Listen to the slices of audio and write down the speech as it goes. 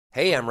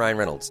Hey, I'm Ryan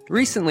Reynolds.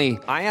 Recently,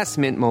 I asked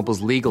Mint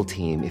Mobile's legal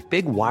team if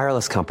big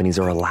wireless companies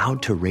are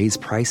allowed to raise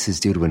prices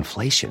due to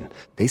inflation.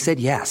 They said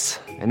yes.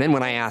 And then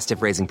when I asked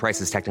if raising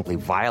prices technically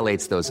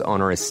violates those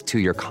onerous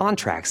two-year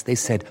contracts, they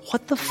said,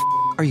 "What the f***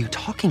 are you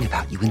talking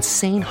about, you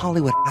insane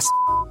Hollywood ass?"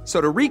 So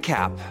to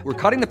recap, we're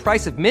cutting the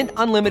price of Mint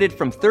Unlimited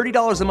from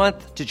 $30 a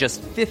month to just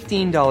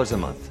 $15 a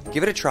month.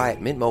 Give it a try at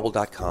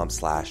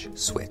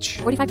mintmobile.com/switch.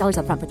 $45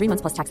 up front for 3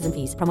 months plus taxes and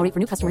fees. Promo rate for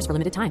new customers for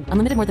limited time.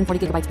 Unlimited more than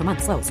 40 gigabytes per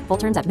month. Slows full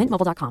terms at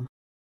mintmobile.com.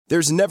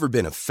 There's never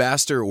been a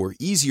faster or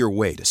easier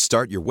way to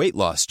start your weight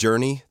loss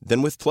journey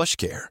than with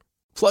PlushCare.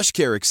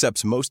 PlushCare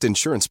accepts most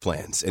insurance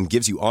plans and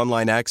gives you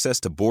online access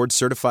to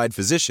board-certified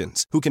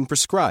physicians who can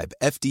prescribe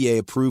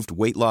FDA-approved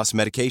weight loss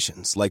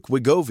medications like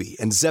Wegovy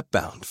and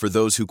Zepbound for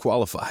those who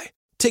qualify.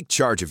 Take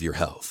charge of your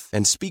health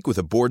and speak with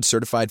a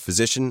board-certified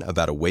physician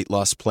about a weight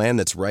loss plan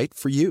that's right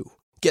for you.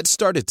 Get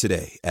started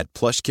today at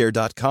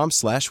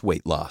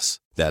plushcare.com/weight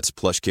loss. That's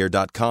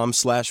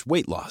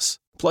plushcare.com/weight loss.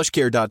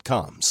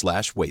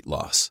 plushcare.com/weight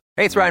loss.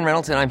 Hey, it's Ryan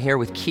Reynolds, and I'm here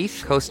with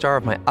Keith, co-star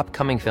of my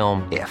upcoming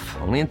film, If,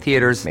 only in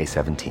theaters May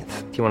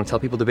 17th. Do you want to tell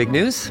people the big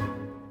news?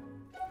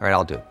 All right,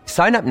 I'll do it.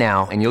 Sign up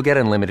now and you'll get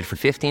unlimited for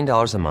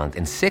 $15 a month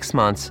and 6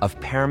 months of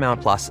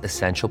Paramount Plus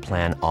Essential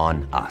Plan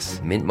on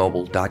us.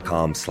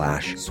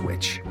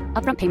 mintmobile.com/switch.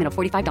 Upfront payment of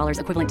 $45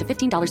 equivalent to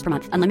 $15 per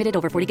month. Unlimited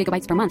over 40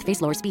 gigabytes per month.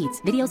 Face lower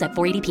speeds. Videos at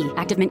 480p.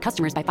 Active Mint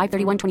customers by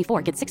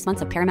 531.24 get 6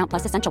 months of Paramount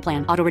Plus Essential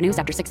Plan. Auto renews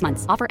after 6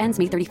 months. Offer ends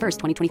May 31st,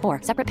 2024.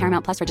 Separate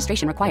Paramount Plus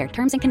registration required.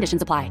 Terms and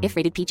conditions apply if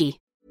rated PG.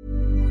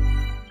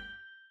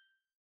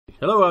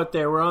 Hello out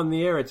there, we're on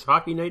the air. It's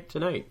hockey night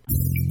tonight.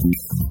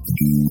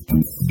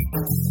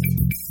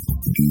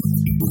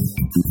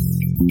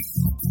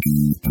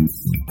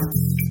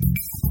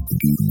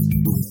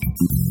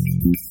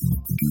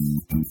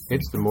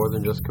 It's the More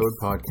Than Just Code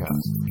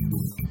podcast.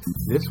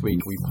 This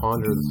week we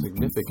ponder the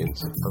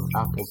significance of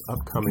Apple's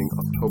upcoming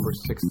October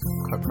 6th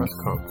press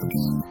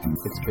conference.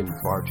 It's been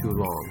far too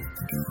long.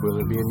 Will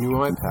there be a new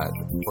iPad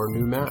or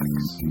new Macs?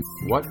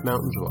 What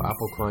mountains will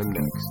Apple climb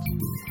next?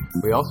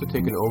 We also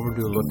take an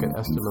overdue look at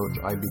Estimote's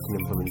iBeacon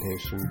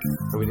implementation,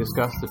 and we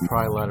discuss the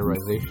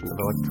trilateralization of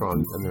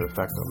electrons and their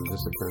effect on the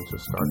disappearance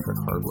of Star Trek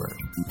hardware.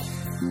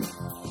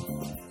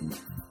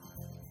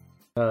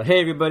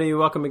 Hey everybody,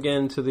 welcome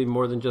again to the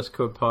More Than Just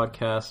Code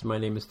podcast. My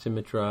name is Tim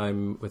Mitra.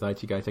 I'm with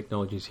IT Guy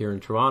Technologies here in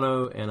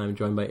Toronto, and I'm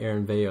joined by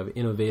Aaron Vey of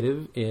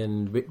Innovative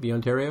in Whitby,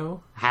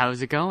 Ontario.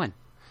 How's it going?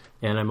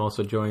 And I'm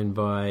also joined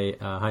by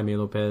Jaime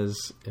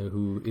Lopez,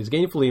 who is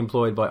gainfully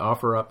employed by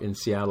OfferUp in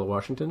Seattle,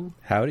 Washington.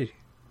 Howdy.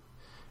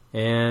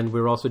 And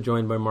we're also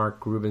joined by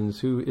Mark Rubens,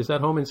 who is at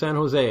home in San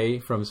Jose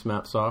from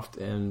Smapsoft.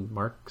 And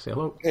Mark, say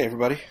hello. Hey,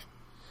 everybody.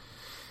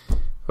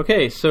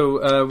 Okay,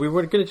 so we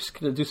were going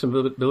to do some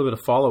little bit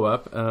of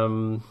follow-up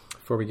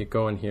before we get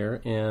going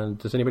here. And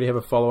does anybody have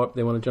a follow-up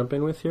they want to jump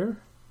in with here?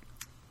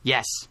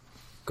 Yes.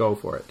 Go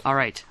for it. All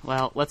right.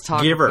 Well, let's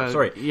talk Giver. about...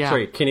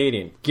 Sorry,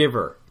 Canadian.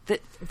 Giver.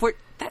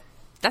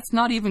 That's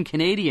not even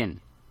Canadian.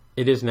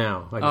 It is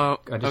now. I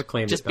just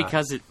claimed just it back.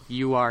 because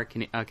you are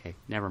Canadian. Okay,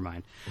 never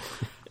mind.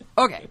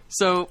 Okay,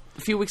 so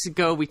a few weeks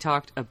ago we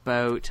talked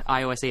about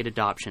iOS 8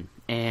 adoption,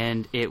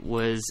 and it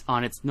was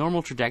on its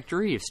normal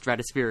trajectory of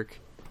stratospheric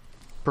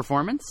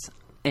performance,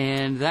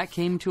 and that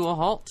came to a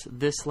halt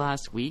this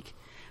last week.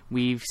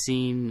 We've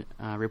seen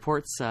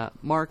reports.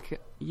 Mark,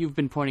 you've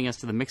been pointing us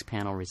to the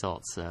Mixpanel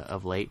results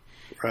of late.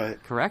 Right.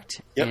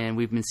 Correct? Yep. And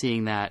we've been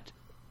seeing that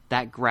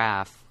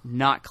graph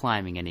not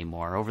climbing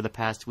anymore. Over the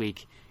past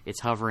week,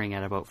 it's hovering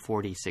at about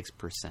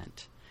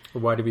 46%.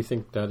 Why do we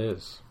think that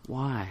is?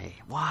 Why?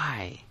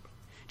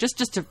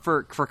 Just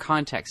for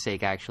context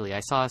sake, actually,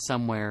 I saw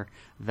somewhere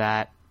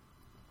that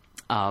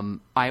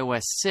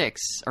iOS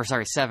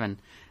 7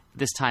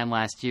 this time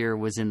last year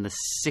was in the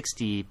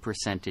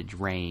 60%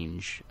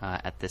 range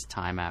at this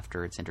time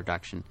after its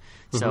introduction.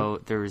 Mm-hmm. So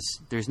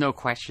there's no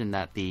question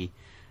that the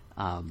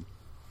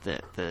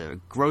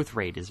growth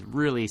rate is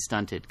really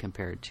stunted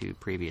compared to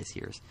previous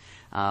years.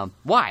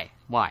 Why?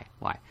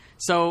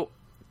 So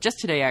just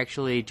today,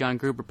 actually, John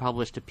Gruber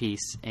published a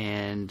piece,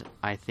 and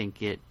I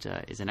think it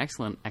is an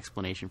excellent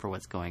explanation for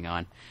what's going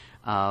on.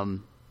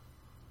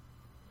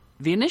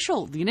 The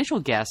initial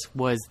guess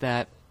was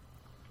that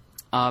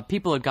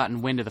people had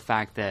gotten wind of the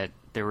fact that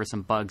there were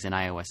some bugs in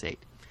iOS 8.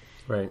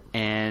 Right.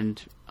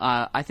 And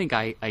I think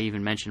I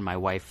even mentioned my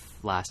wife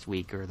last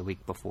week or the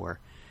week before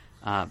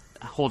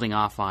holding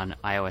off on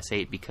iOS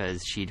 8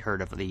 because she'd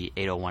heard of the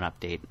 801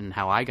 update and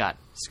how I got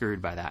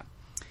screwed by that.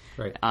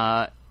 Right.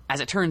 As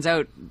it turns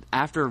out,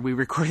 after we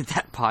recorded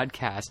that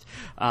podcast,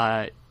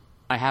 I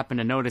happened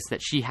to notice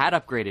that she had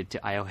upgraded to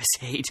iOS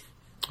 8.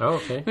 Oh,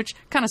 okay. Which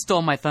kind of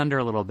stole my thunder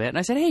a little bit. And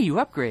I said, hey, you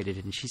upgraded.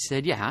 And she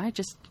said, yeah, I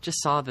just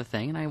saw the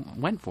thing and I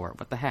went for it.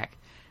 What the heck?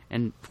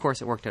 And, of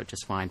course, it worked out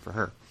just fine for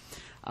her.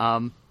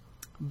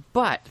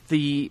 But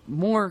the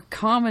more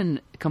common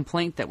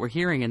complaint that we're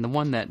hearing, and the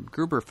one that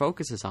Gruber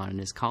focuses on in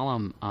his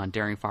column on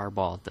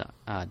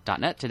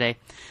daringfireball.net today,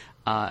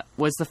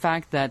 was the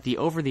fact that the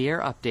over-the-air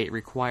update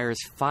requires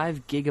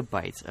 5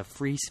 gigabytes of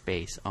free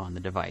space on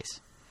the device.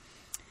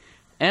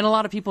 And a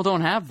lot of people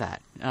don't have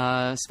that,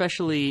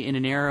 especially in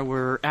an era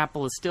where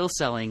Apple is still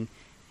selling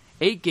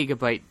 8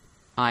 gigabyte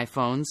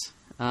iPhones,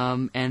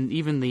 and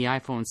even the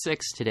iPhone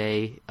 6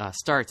 today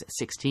starts at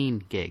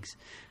 16 gigs,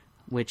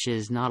 which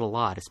is not a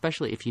lot,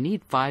 especially if you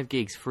need 5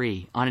 gigs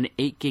free on an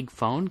 8 gig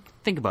phone.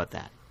 Think about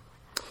that.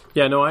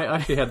 Yeah, no, I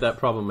actually had that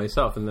problem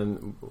myself, and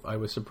then I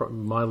was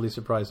mildly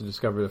surprised to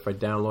discover that if I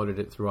downloaded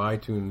it through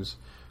iTunes,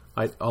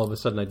 all of a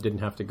sudden I didn't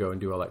have to go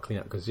and do all that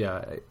cleanup, because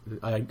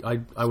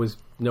I was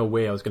no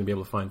way I was going to be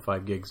able to find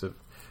 5 gigs of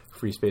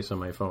free space on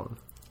my phone.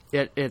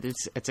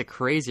 It's a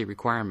crazy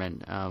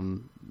requirement,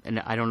 and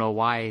I don't know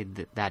why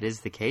that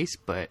is the case,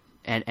 but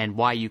and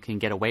why you can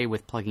get away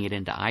with plugging it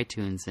into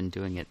iTunes and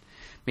doing it.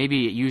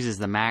 Maybe it uses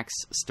the max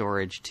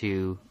storage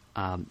to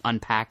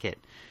unpack it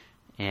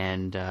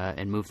and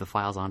move the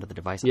files onto the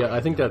device. Yeah, I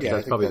think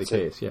that's probably the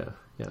case. Yeah.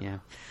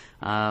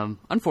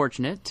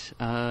 Unfortunate.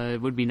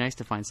 It would be nice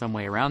to find some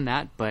way around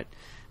that, but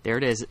there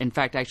it is. In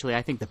fact, actually,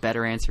 I think the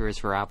better answer is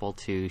for Apple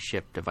to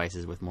ship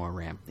devices with more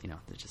RAM. They're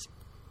just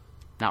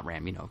not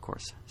RAM. Of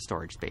course,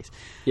 storage space.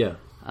 Yeah.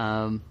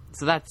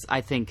 So that's,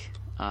 I think,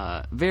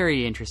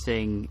 very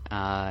interesting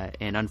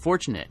and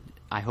unfortunate.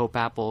 I hope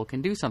Apple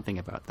can do something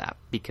about that,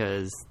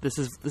 because this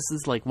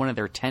is like one of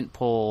their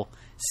tentpole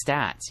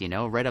stats.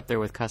 Right up there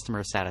with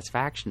customer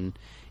satisfaction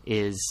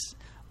is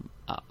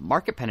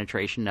market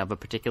penetration of a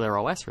particular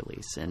OS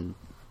release. And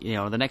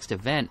the next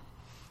event,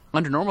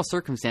 under normal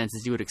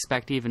circumstances, you would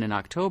expect even in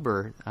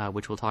October,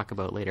 which we'll talk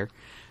about later,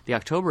 the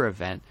October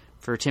event,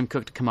 for Tim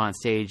Cook to come on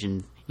stage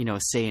and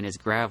say in his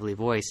gravelly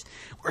voice,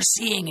 "We're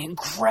seeing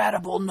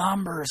incredible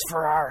numbers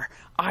for our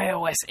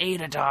iOS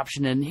 8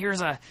 adoption, and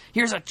here's a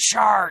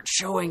chart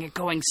showing it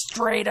going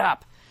straight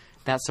up."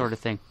 That sort of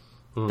thing.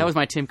 That was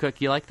my Tim Cook.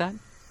 You like that?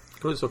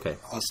 It was okay.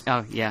 Awesome.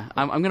 Oh, yeah.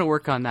 I'm going to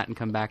work on that and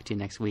come back to you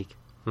next week.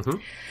 Mm-hmm.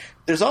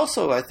 There's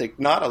also, I think,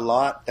 not a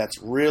lot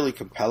that's really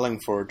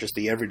compelling for just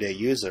the everyday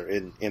user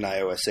in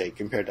iOS 8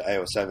 compared to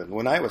iOS 7.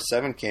 When iOS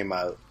 7 came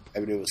out,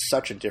 it was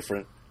such a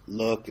different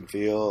look and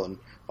feel and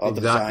all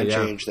the design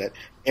change that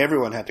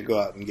everyone had to go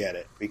out and get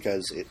it,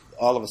 because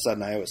all of a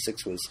sudden iOS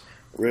 6 was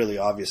really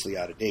obviously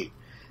out of date.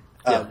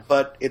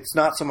 But it's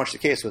not so much the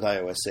case with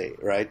iOS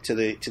 8, right? To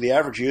the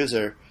average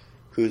user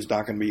who's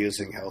not going to be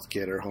using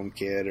HealthKit or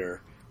HomeKit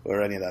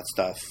or any of that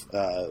stuff,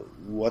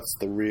 what's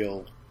the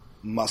real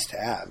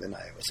must-have in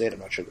iOS 8? I'm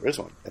not sure there is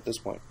one at this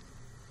point.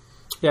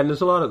 Yeah, and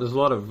there's a lot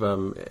of.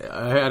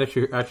 I had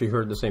actually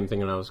heard the same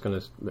thing, and I was going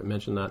to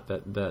mention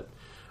that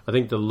I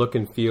think the look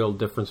and feel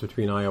difference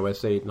between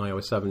iOS 8 and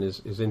iOS 7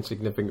 is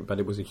insignificant, but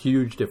it was a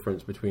huge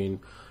difference between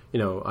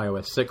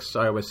iOS 6.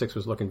 iOS 6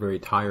 was looking very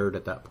tired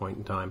at that point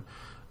in time.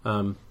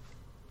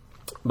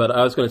 But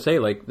I was going to say,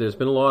 there's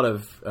been a lot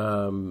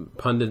of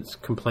pundits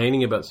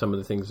complaining about some of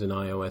the things in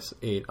iOS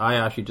 8. I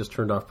actually just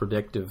turned off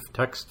predictive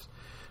text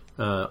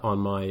on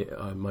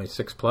my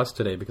 6 Plus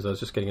today, because I was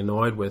just getting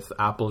annoyed with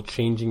Apple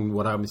changing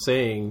what I'm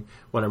saying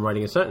when I'm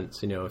writing a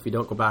sentence. If you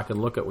don't go back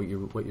and look at what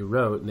you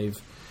wrote, and they've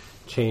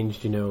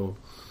changed, the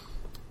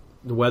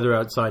weather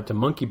outside to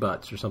monkey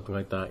butts or something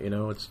like that.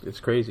 It's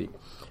crazy.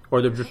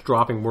 Or they're just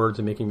dropping words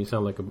and making me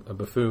sound like a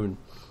buffoon.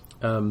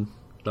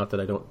 Not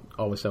that I don't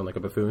always sound like a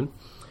buffoon,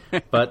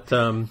 but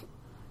God,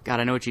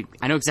 I know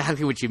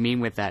exactly what you mean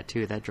with that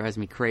too. That drives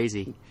me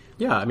crazy.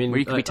 Yeah, I mean, where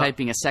you could be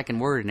typing a second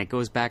word and it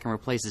goes back and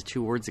replaces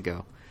 2 words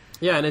ago.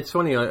 Yeah, and it's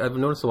funny. I've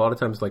noticed a lot of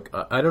times,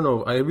 I don't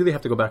know. I really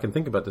have to go back and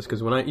think about this,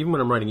 because even when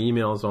I'm writing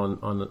emails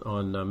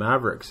on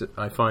Mavericks,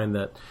 I find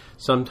that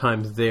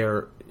sometimes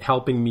their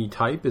helping me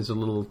type is a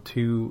little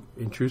too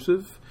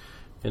intrusive.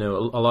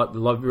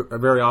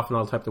 Very often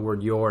I'll type the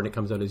word "your" and it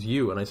comes out as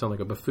 "you," and I sound like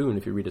a buffoon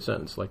if you read a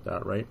sentence like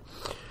that, right?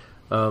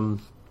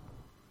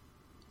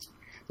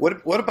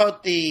 What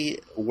about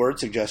the word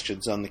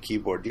suggestions on the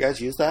keyboard? Do you guys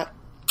use that?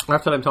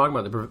 That's what I'm talking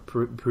about, the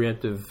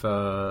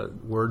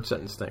preemptive word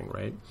sentence thing,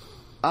 right?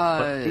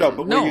 Where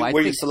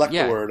you select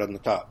the word on the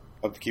top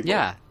of the keyboard.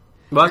 Yeah.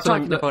 We're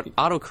talking about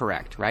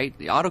autocorrect, right?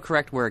 The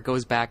autocorrect where it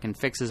goes back and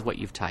fixes what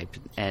you've typed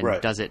and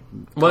does it.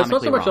 Well, it's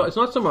not so much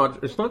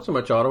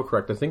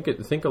autocorrect.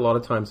 I think a lot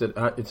of times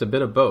it's a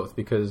bit of both,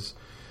 because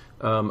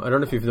I don't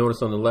know if you've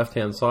noticed on the left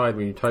hand side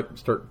when you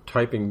start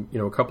typing,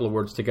 a couple of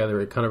words together,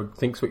 it kind of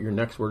thinks what your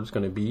next word is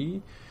going to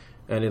be,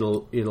 and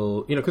it'll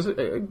because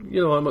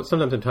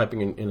sometimes I'm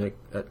typing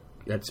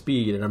at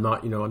speed, and I'm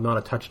not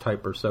a touch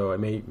typer, so I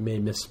may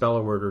misspell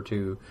a word or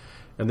two.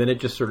 And then it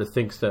just sort of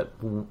thinks that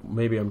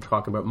maybe I'm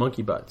talking about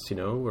monkey butts,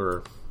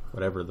 or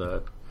whatever,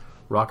 the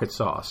rocket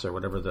sauce, or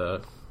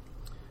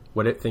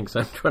what it thinks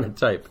I'm trying to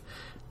type.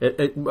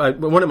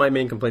 One of my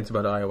main complaints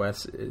about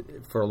iOS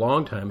for a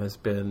long time has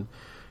been,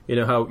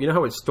 how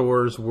it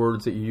stores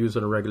words that you use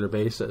on a regular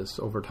basis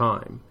over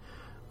time,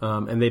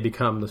 and they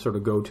become the sort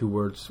of go-to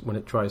words when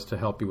it tries to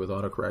help you with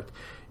autocorrect.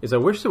 I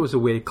wish there was a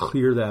way to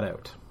clear that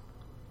out.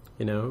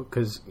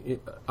 Because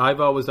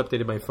I've always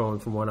updated my phone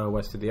from one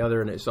OS to the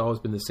other, and it's always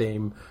been the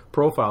same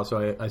profile,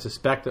 so I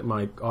suspect that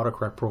my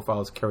autocorrect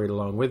profile is carried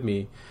along with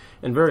me.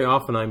 And very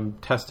often I'm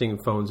testing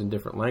phones in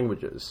different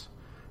languages,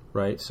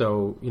 right?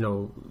 So,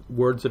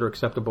 words that are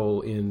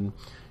acceptable in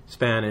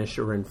Spanish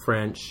or in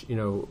French,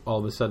 all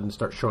of a sudden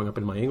start showing up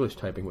in my English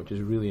typing, which is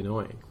really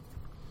annoying.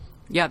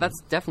 Yeah, that's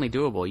definitely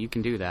doable. You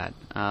can do that.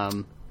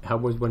 How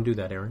would one do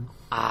that, Aaron?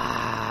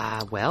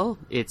 Well,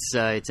 it's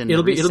in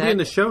it'll the be in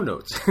the show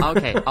notes.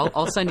 Okay,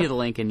 I'll send you the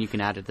link and you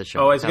can add it to the show.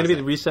 Oh, notes. it's going to be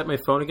to reset my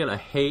phone again? I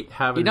hate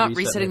having. You're not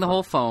resetting the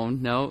whole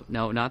phone. No,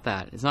 not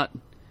that. It's not.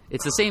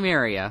 It's the same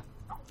area,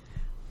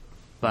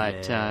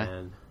 but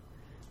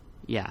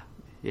yeah,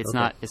 it's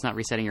not. It's not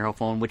resetting your whole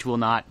phone, which will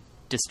not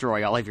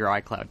destroy all of your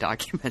iCloud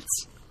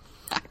documents.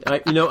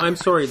 I'm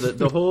sorry.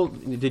 The whole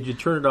 "did you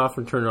turn it off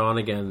and turn it on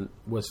again"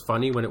 was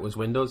funny when it was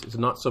Windows. It's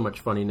not so much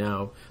funny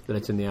now that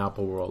it's in the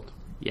Apple world.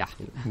 Yeah.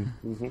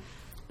 Mm-hmm.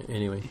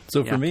 Anyway,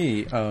 so for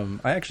me,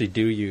 I actually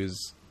do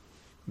use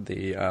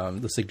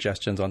the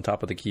suggestions on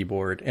top of the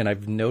keyboard, and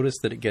I've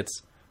noticed that it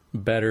gets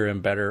better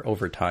and better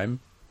over time.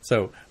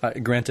 So,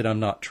 granted, I'm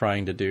not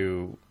trying to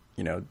do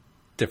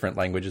different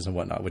languages and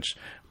whatnot, which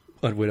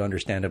would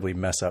understandably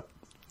mess up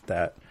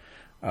that.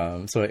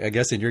 So I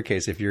guess in your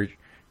case, if you're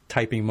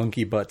typing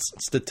monkey butts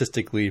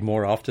statistically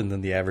more often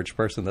than the average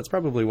person, that's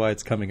probably why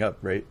it's coming up,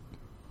 right?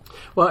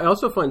 Well, I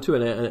also find too,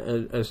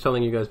 and I was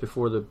telling you guys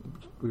before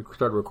we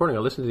started recording, I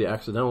listened to the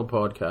Accidental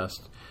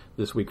podcast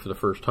this week for the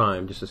first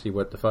time just to see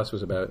what the fuss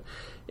was about,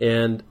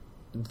 and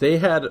they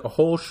had a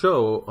whole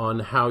show on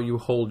how you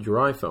hold your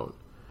iPhone,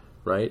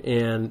 right?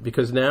 And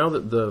because now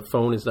that the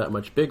phone is that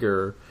much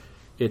bigger,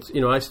 it's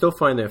I still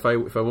find that if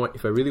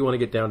I really want to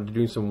get down to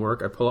doing some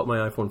work, I pull up my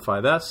iPhone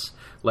 5S,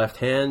 left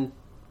hand,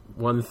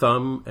 one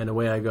thumb, and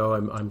away I go.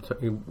 I'm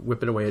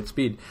whipping away at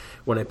speed.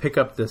 When I pick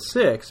up the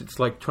 6, it's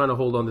like trying to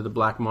hold onto the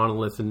black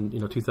monolith in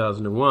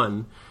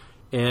 2001,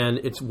 and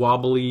it's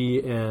wobbly,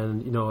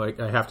 and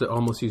I have to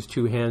almost use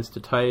two hands to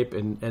type,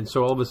 and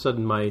so all of a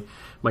sudden my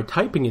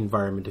typing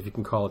environment, if you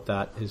can call it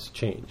that, has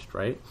changed,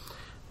 right?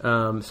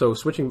 So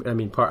switching,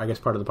 I guess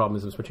part of the problem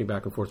is I'm switching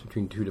back and forth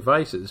between two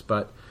devices,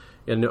 but.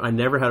 And I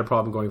never had a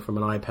problem going from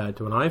an iPad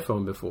to an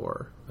iPhone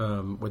before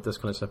with this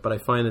kind of stuff. But I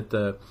find that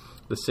the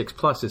 6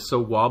 Plus is so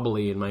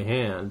wobbly in my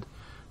hand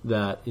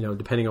that,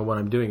 depending on what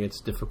I'm doing,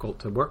 it's difficult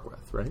to work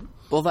with, right?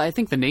 Well, I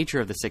think the nature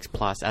of the 6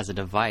 Plus as a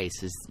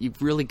device is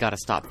you've really got to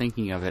stop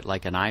thinking of it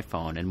like an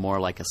iPhone and more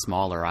like a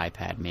smaller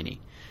iPad mini.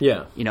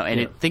 Yeah.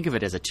 Think of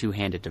it as a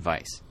two-handed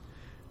device.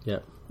 Yeah.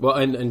 Well,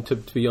 and to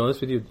be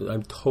honest with you,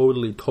 I'm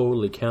totally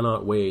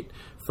cannot wait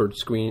for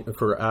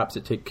apps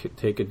that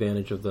take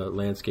advantage of the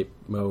landscape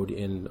mode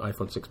in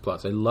iPhone 6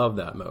 Plus. I love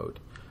that mode,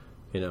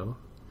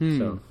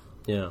 So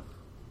yeah,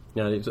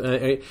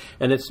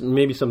 and it's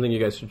maybe something you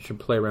guys should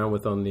play around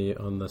with on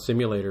the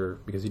simulator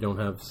because you don't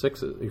have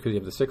 6s because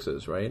you have the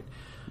 6s, right?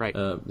 Right.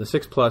 The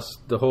 6 Plus,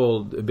 the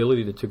whole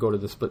ability to go to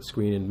the split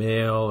screen in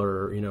Mail,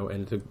 or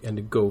and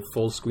to go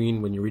full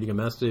screen when you're reading a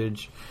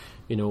message,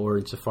 or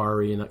in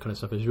Safari and that kind of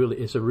stuff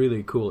it's a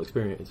really cool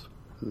experience.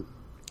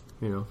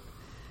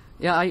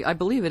 Yeah, I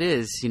believe it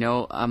is.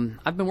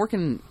 I've been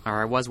working,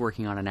 or I was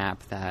working on an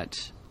app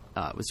that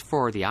was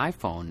for the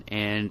iPhone,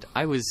 and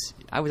I was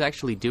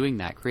actually doing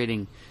that,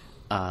 creating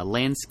a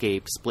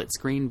landscape split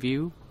screen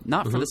view,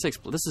 not for the 6.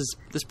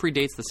 This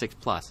predates the 6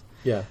 Plus.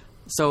 Yeah.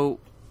 So,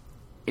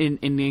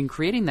 in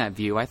creating that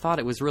view, I thought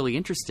it was really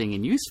interesting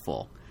and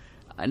useful,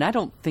 and I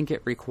don't think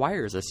it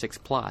requires a 6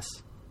 Plus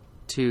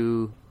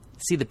to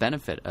see the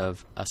benefit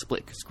of a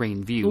split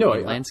screen view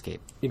in landscape.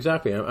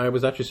 Exactly. I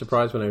was actually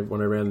surprised when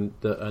I ran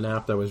an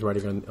app that I was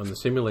writing on the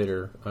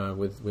simulator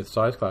with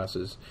size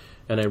classes,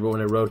 and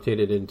when I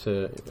rotated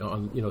into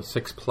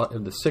 6 Plus,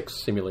 the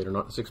 6 simulator,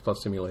 not the 6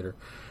 Plus simulator,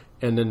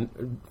 and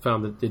then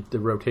found that the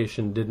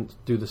rotation didn't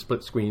do the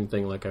split screen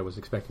thing like I was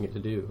expecting it to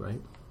do.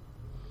 Right?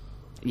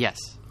 Yes,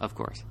 of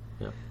course.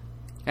 Yeah.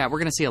 Yeah, we're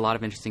going to see a lot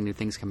of interesting new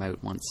things come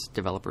out once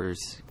developers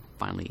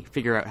finally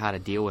figure out how to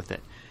deal with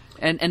it.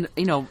 And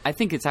I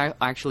think it's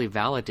actually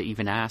valid to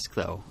even ask,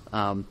 though,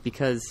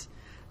 because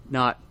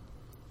not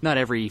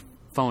every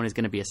phone is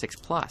going to be a 6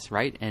 Plus,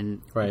 right?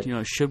 And,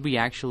 should we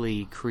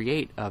actually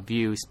create a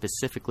view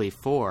specifically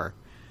for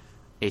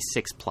a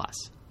 6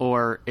 Plus?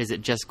 Or is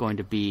it just going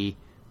to be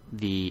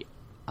the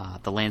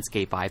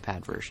landscape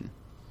iPad version?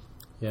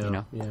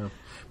 Yeah, yeah.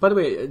 By the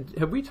way,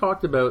 have we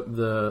talked about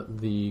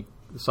the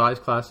size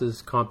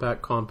classes,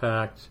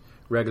 compact,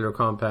 regular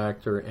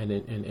compact, or and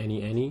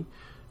any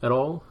at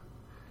all?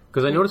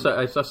 Because I noticed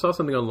I saw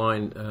something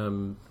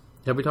online.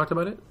 Have we talked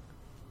about it?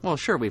 Well,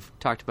 sure. We've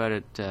talked about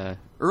it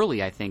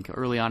early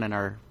on in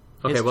our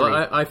history. Okay,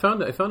 well, I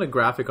found a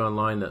graphic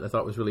online that I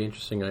thought was really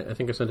interesting. I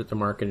think I sent it to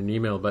Mark in an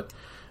email, but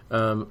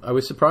I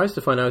was surprised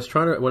to find when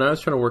I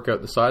was trying to work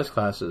out the size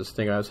classes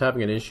thing, I was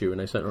having an issue,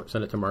 and I sent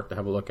it to Mark to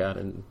have a look at,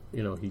 and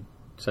he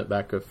sent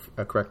back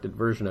a corrected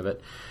version of it.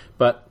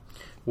 But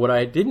what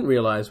I didn't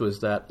realize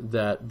was that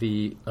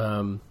the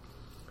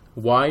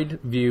wide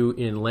view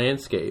in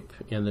landscape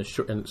and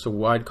so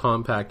wide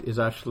compact is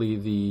actually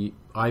the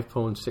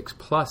iPhone 6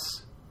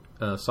 Plus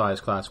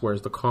size class,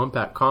 whereas the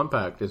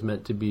compact is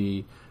meant to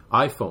be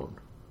iPhone.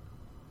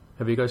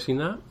 Have you guys seen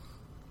that?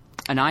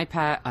 An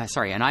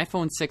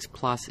iPhone 6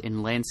 Plus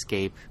in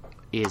landscape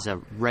is a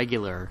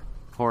regular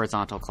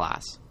horizontal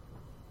class.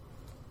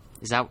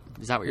 Is that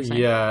what you're saying?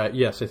 Yeah.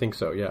 Yes, I think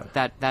so. Yeah.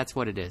 That's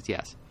what it is.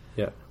 Yes.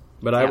 Yeah.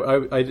 But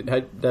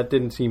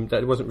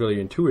that wasn't really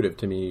intuitive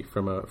to me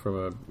from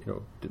a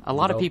A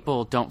lot of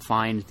people don't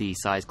find the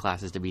size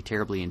classes to be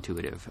terribly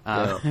intuitive.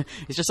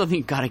 It's just something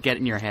you've got to get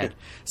in your head.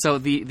 So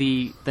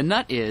the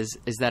nut is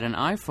that an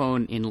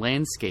iPhone in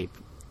landscape,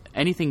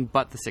 anything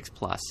but the 6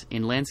 Plus,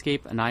 in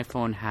landscape, an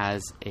iPhone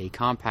has a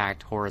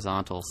compact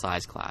horizontal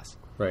size class.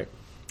 Right.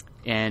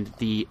 And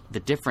the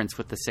difference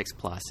with the 6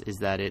 Plus is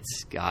that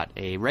it's got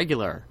a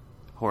regular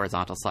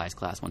horizontal size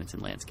class when it's in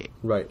landscape.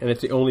 Right, and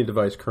it's the only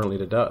device currently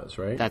that does,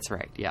 right? That's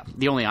right, yeah.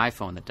 The only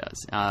iPhone that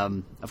does.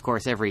 Of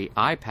course, every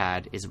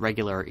iPad is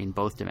regular in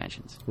both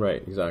dimensions. Right,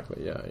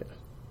 exactly,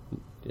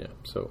 yeah.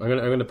 So I'm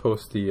gonna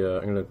post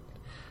the,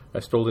 I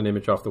stole an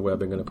image off the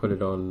web, I'm gonna put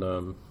it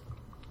on,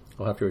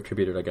 I'll have to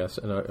attribute it, I guess,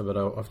 but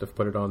I'll have to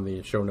put it on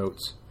the show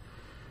notes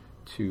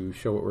to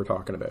show what we're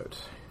talking about.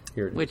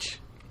 Here it is. Which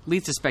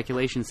leads to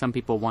speculation. Some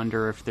people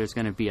wonder if there's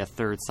going to be a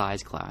third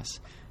size class.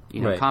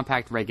 Right.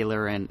 Compact,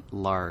 regular, and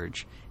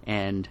large.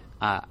 And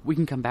we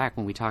can come back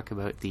when we talk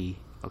about the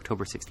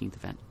October 16th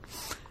event.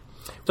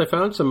 So I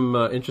found some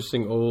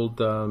interesting old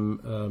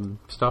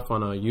stuff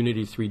on a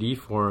Unity 3D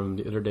forum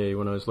the other day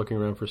when I was looking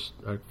around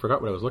I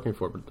forgot what I was looking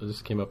for, but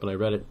this came up and I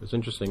read it. It was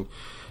interesting.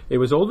 It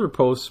was older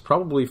posts,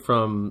 probably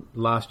from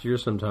last year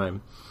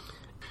sometime.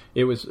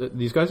 It was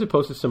these guys had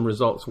posted some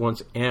results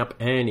once Amp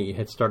Annie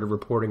had started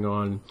reporting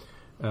on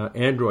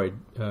Android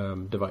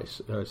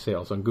device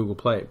sales on Google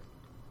Play.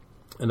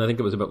 And I think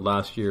it was about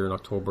last year in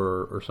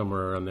October or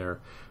somewhere around there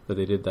that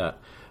they did that.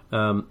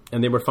 And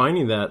they were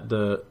finding that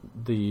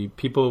the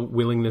people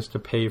willingness to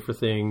pay for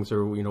things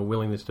or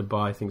willingness to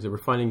buy things, they were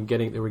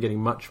getting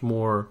much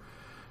more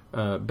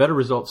better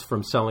results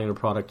from selling a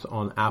product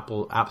on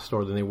Apple App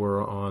Store than they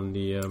were on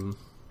the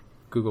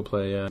Google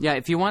Play. Yeah,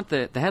 if you want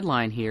the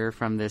headline here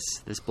from this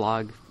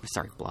blog,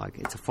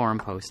 it's a forum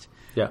post.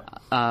 Yeah.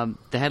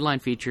 The headline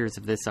features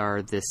of this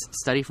are this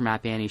study from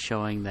App Annie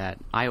showing that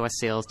iOS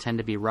sales tend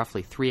to be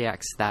roughly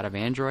 3x that of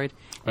Android,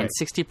 and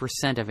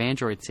 60% of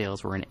Android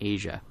sales were in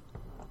Asia.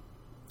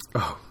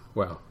 Oh,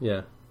 wow.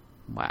 Yeah.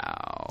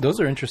 Wow.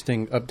 Those are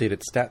interesting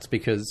updated stats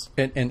because,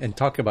 and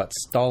talk about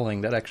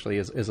stalling, that actually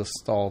is a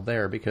stall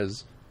there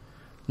because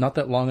not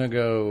that long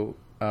ago,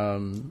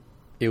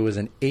 it was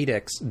an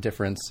 8x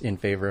difference in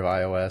favor of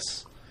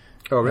iOS.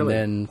 Oh, really?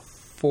 And then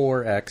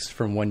 4x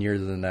from one year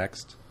to the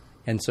next.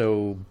 And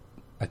so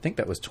I think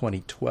that was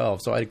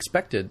 2012. So I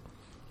expected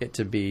it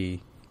to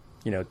be,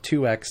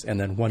 2x and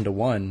then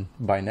 1-to-1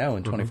 by now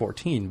in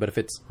 2014. But if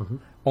it's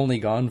only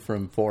gone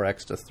from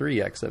 4x to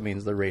 3x, that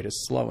means the rate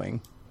is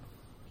slowing.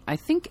 I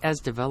think as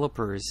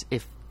developers,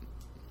 if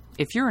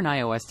you're an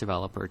iOS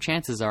developer,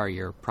 chances are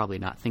you're probably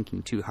not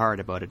thinking too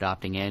hard about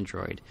adopting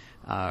Android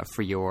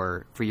for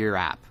your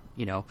app,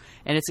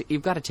 And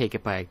you've got to take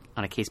it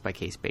on a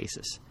case-by-case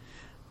basis.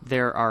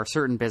 There are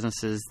certain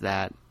businesses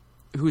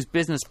whose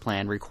business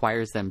plan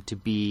requires them to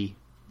be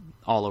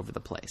all over the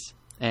place.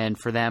 And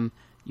for them,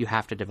 you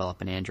have to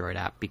develop an Android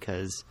app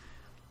because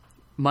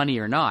money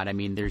or not,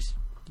 there's,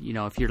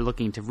 if you're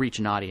looking to reach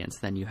an audience,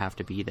 then you have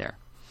to be there.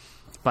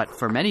 But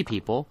for many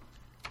people,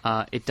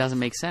 it doesn't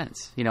make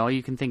sense.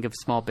 You can think of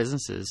small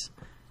businesses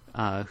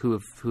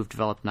who've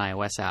developed an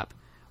iOS app.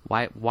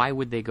 Why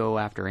would they go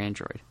after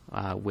Android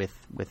with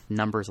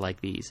numbers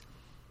like these?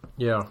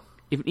 Yeah.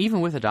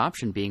 Even with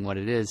adoption being what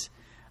it is,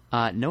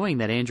 knowing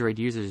that Android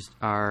users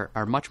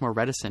are much more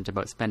reticent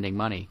about spending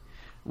money,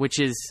 which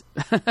is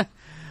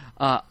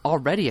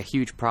already a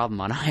huge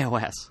problem on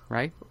iOS,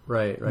 right?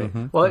 Right.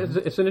 Mm-hmm. Well,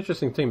 it's an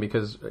interesting thing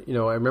because,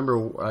 I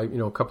remember,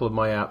 a couple of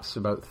my apps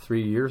about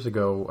 3 years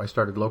ago, I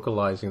started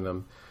localizing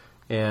them.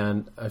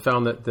 And I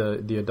found that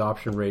the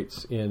adoption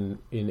rates in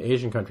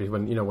Asian countries,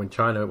 when they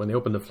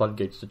opened the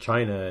floodgates to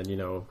China and,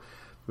 there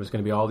was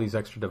going to be all these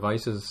extra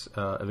devices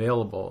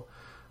available,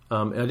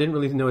 and I didn't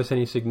really notice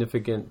any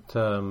significant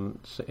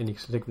things.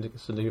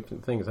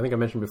 I think I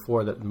mentioned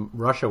before that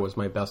Russia was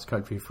my best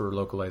country for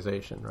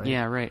localization, right?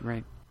 Yeah,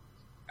 right.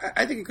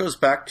 I think it goes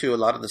back to a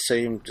lot of the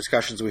same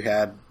discussions we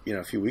had,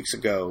 a few weeks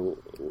ago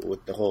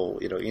with the whole,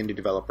 indie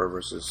developer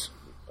versus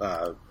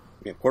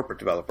corporate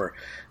developer,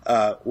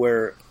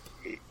 where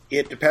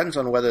it depends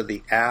on whether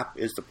the app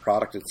is the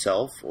product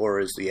itself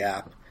or is the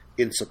app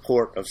in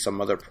support of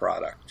some other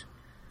product.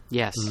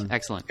 Yes,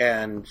 excellent.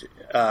 And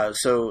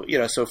so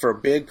for a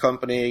big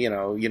company,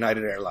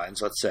 United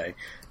Airlines, let's say,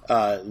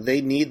 they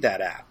need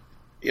that app,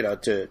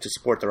 to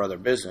support their other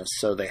business.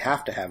 So they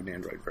have to have an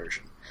Android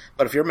version.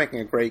 But if you're making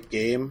a great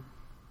game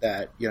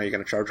that, you're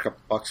going to charge a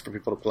couple bucks for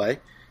people to play,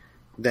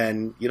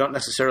 then you don't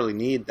necessarily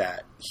need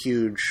that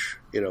huge,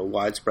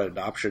 widespread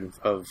adoption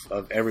of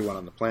everyone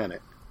on the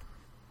planet.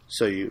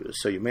 So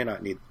you might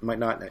not need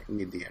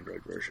the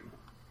Android version.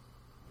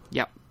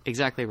 Yep,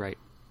 exactly right.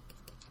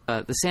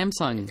 The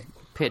Samsung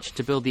pitch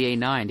to build the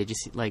A9, did you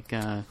see,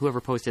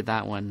 whoever posted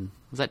that one,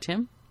 was that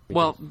Tim?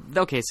 Well,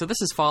 okay, so this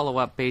is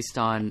follow-up based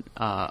on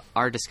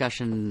our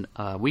discussion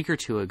a week or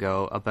two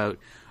ago about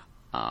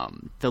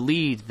the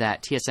lead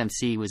that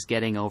TSMC was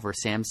getting over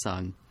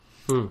Samsung.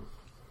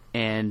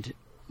 And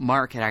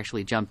Mark had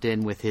actually jumped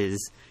in with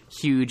his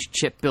huge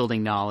chip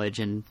building knowledge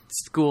and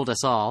schooled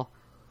us all,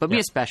 but me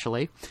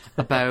especially,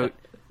 about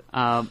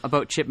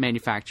chip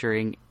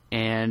manufacturing.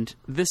 And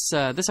this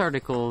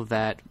article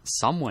that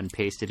someone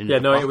pasted in. Yeah,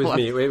 no, it was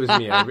me. It was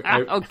me.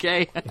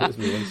 Okay, it was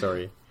me. I'm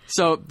sorry.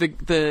 So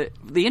the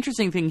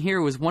interesting thing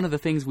here was one of the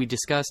things we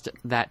discussed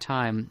that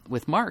time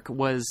with Mark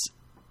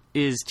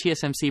is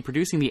TSMC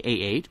producing the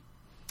A8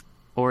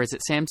 or is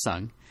it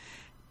Samsung?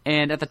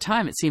 And at the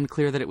time, it seemed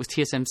clear that it was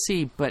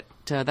TSMC, but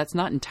that's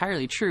not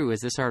entirely true, as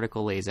this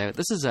article lays out.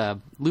 This is a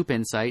Loop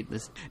Insight.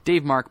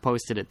 Dave Mark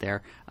posted it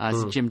there.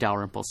 It's Jim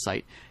Dalrymple's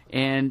site.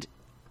 And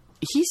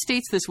he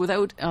states this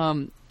without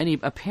any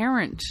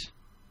apparent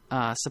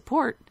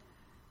support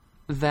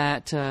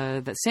that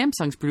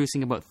Samsung's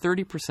producing about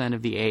 30%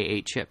 of the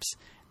A8 chips,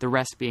 the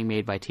rest being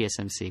made by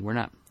TSMC.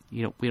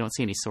 We don't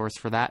see any source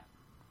for that,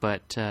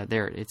 but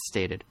there it's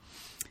stated.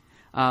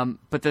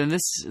 But then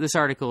this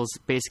article is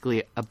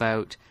basically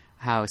about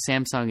how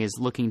Samsung is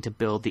looking to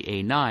build the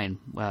A9,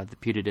 the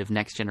putative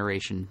next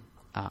generation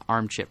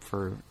ARM chip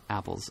for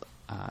Apple's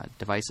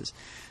devices.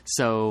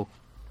 So,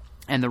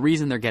 and the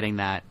reason they're getting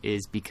that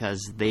is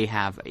because they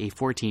have a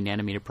 14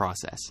 nanometer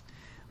process,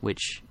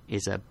 which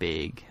is a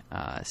big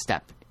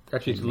step.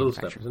 Actually, it's a little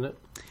step, isn't it?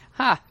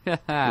 Ha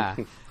ha!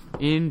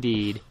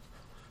 Indeed.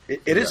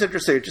 It is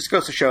interesting. It just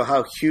goes to show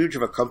how huge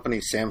of a company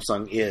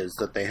Samsung is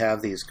that they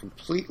have these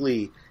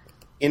completely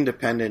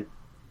independent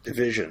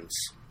divisions.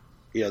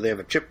 You know, they have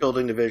a chip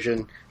building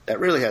division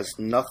that really has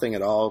nothing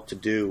at all to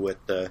do with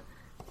the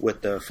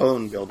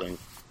phone building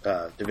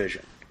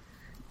division,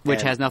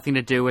 which has nothing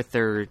to do with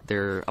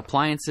their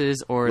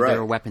appliances or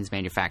their weapons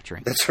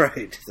manufacturing. That's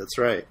right. That's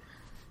right.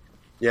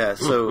 Yeah.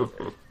 So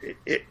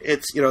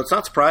it's it's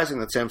not surprising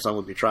that Samsung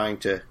would be trying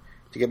to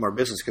get more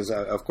business because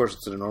of course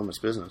it's an enormous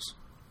business.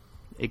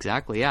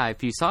 Exactly. Yeah.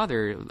 If you saw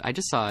I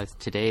just saw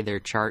today their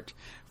chart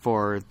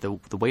for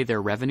the way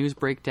their revenues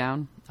break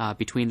down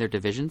between their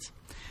divisions.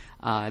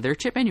 Their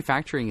chip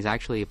manufacturing is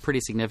actually a pretty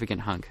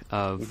significant hunk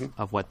of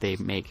what they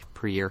make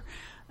per year.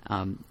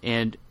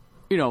 And,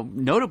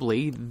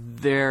 notably,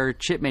 their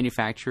chip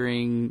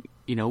manufacturing,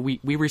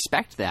 we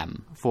respect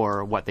them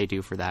for what they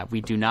do for that.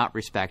 We do not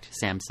respect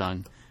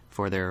Samsung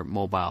for their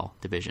mobile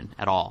division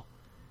at all.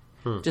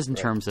 Just in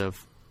terms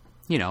of,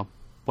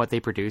 what they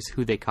produce,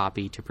 who they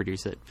copy to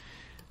produce it.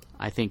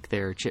 I think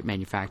their chip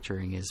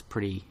manufacturing is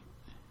pretty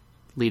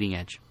leading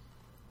edge.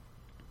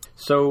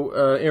 So,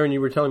 Aaron, you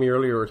were telling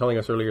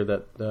us earlier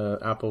that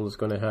Apple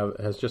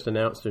has just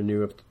announced their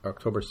new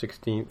October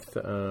 16th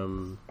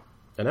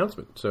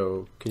announcement.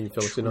 So, can you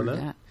fill us in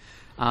on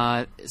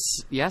that?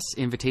 Yes,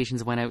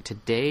 invitations went out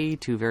today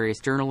to various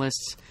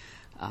journalists,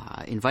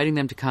 inviting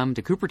them to come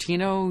to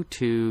Cupertino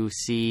to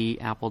see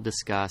Apple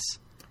discuss.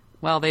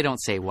 Well, they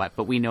don't say what,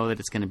 but we know that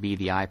it's going to be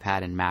the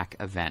iPad and Mac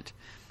event.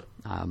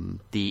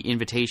 The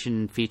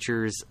invitation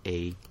features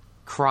a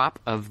crop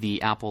of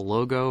the Apple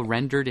logo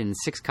rendered in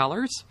 6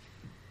 colors,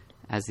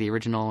 as the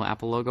original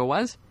Apple logo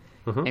was,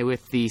 and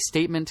with the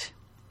statement,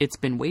 "It's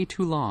been way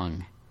too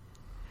long."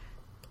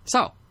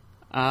 So,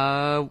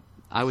 I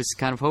was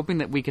kind of hoping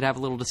that we could have a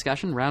little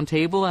discussion, round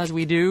table, as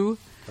we do,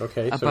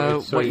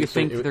 about what you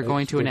think they're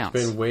going to announce.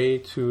 It's been way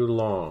too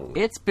long.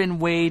 It's been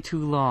way too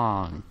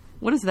long.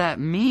 What does that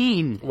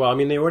mean? Well, I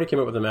mean, they already came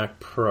out with the Mac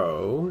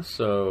Pro,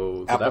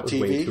 so that was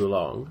way too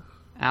long.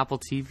 Apple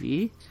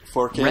TV.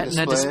 4K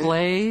Retina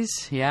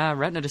displays. Yeah,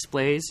 Retina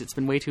displays. It's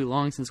been way too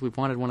long since we've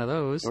wanted one of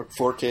those.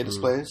 4K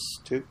displays,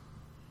 too.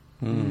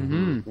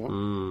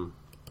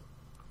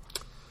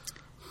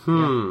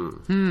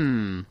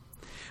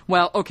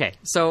 Well, okay,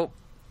 so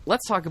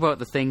let's talk about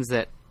the things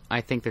that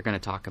I think they're going to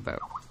talk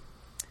about.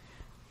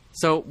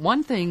 So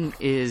one thing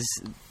is,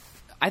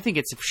 I think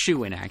it's a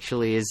shoo-in,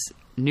 actually, is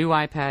new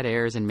iPad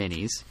Airs and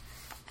Minis.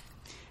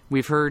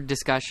 We've heard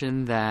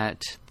discussion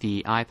that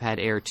the iPad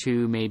Air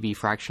 2 may be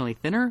fractionally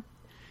thinner,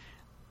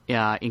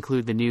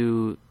 include the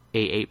new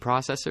A8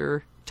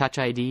 processor, Touch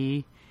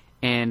ID,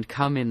 and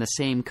come in the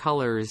same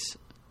colors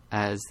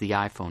as the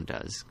iPhone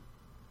does,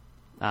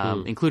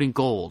 including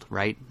gold,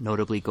 right?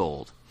 Notably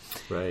gold.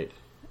 Right.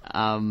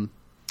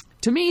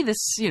 To me,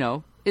 this,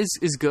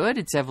 is good.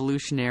 It's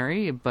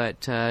evolutionary,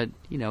 but,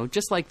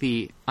 just like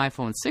the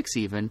iPhone 6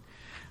 even,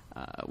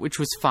 which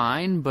was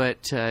fine,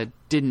 but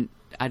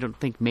I don't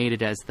think made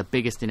it as the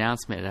biggest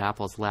announcement at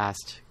Apple's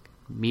last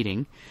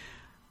meeting.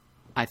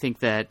 I think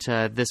that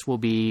this will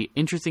be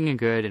interesting and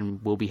good,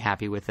 and we'll be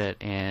happy with it,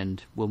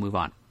 and we'll move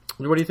on.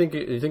 What do you think? Do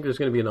you think there's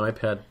going to be an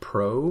iPad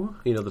Pro?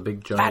 The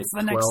big giant. That's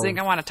the next thing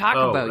I want to talk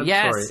about.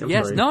 Yes.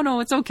 Sorry. No,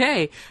 it's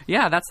okay.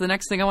 Yeah, that's the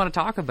next thing I want to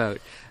talk about.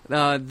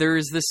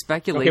 There's this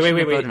speculation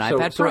about an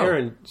iPad Pro.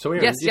 Aaron,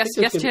 yes,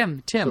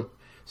 Tim.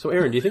 So,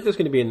 Aaron, do you think there's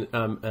going to be an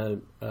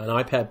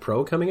iPad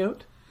Pro coming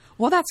out?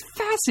 Well, that's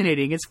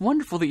fascinating. It's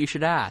wonderful that you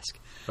should ask.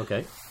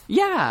 Okay.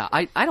 Yeah,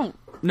 I don't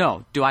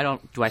know. Do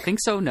I think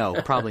so? No,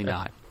 probably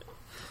not.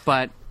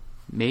 But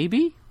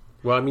maybe.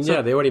 Well, I mean,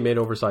 they already made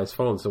oversized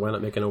phones, so why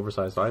not make an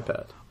oversized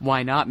iPad?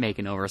 Why not make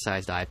an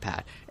oversized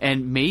iPad?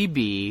 And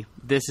maybe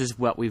this is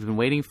what we've been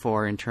waiting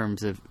for in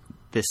terms of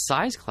this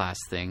size class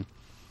thing.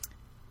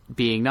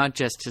 being not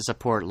just to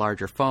support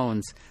larger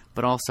phones,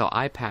 but also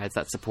iPads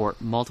that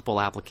support multiple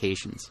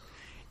applications.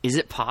 Is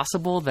it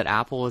possible that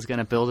Apple is going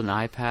to build an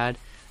iPad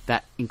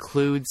that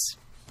includes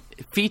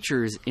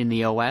features in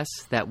the OS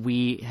that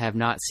we have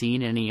not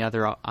seen in any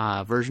other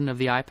version of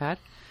the iPad?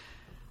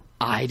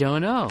 I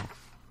don't know,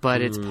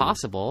 but it's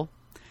possible.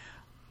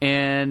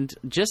 And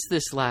just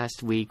this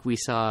last week, we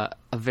saw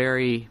a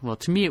very, well,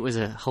 to me it was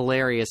a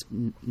hilarious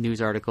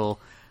news article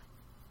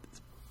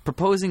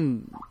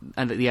proposing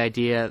the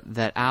idea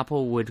that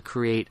Apple would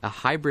create a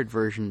hybrid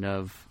version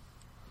of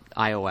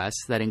iOS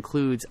that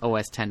includes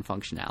OS X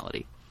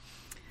functionality.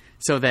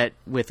 So that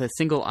with a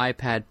single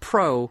iPad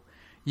Pro,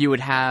 you would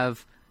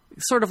have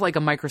sort of like a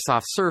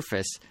Microsoft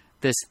Surface,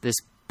 this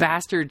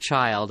bastard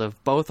child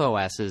of both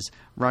OSs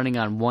running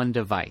on one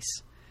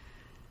device.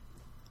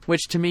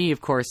 Which to me, of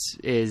course,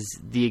 is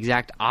the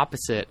exact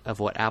opposite of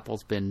what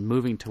Apple's been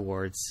moving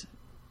towards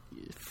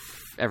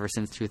ever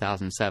since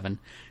 2007.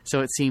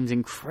 So it seems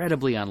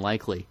incredibly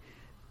unlikely,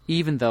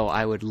 even though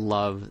I would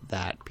love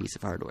that piece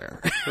of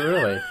hardware.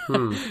 Really?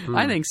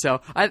 I think so.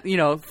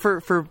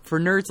 For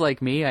nerds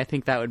like me, I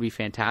think that would be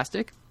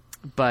fantastic.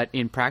 But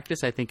in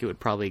practice, I think it would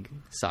probably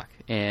suck.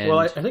 And well,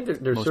 I think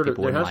there's most sort of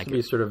people there wouldn't has like to be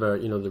it. sort of a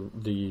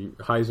the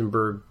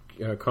Heisenberg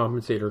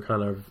compensator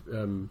kind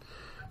of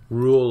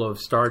rule of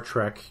Star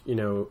Trek,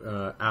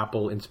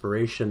 Apple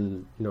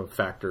inspiration,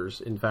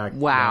 factors. In fact,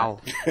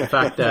 Wow. the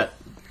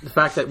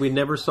fact that we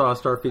never saw a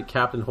Starfleet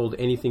captain hold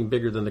anything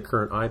bigger than the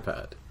current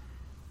iPad.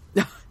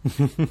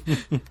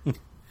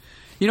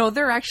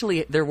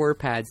 There were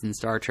pads in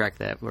Star Trek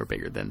that were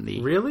bigger than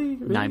the Really?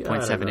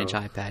 9.7-inch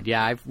iPad.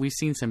 Yeah, we've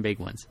seen some big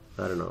ones.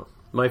 I don't know.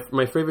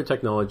 My favorite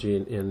technology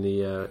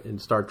in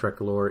Star Trek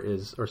lore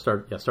is Star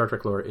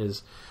Trek lore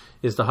is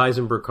the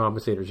Heisenberg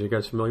compensators. Are you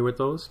guys familiar with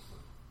those?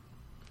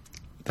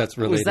 That's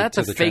related Was that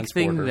to the the fake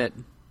thing transporter.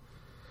 that...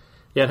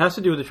 Yeah, it has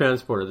to do with the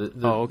transporter.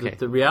 okay.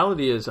 The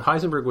reality is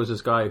Heisenberg was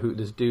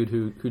this dude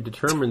who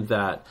determined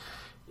that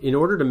in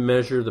order to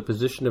measure the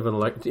position of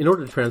in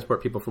order to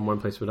transport people from one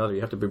place to another,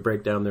 you have to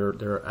break down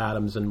their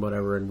atoms and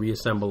whatever and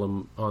reassemble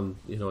them on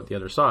at the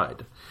other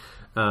side,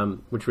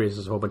 which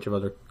raises a whole bunch of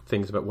other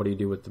things about what do you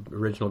do with the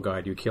original guy?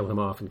 Do you kill him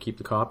off and keep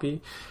the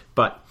copy?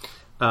 But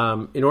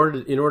in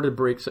order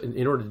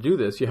to do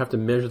this, you have to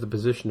measure the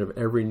position of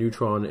every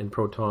neutron and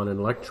proton and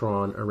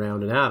electron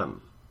around an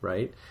atom,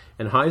 right?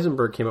 And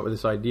Heisenberg came up with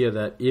this idea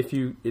that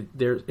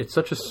it's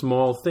such a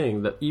small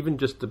thing that even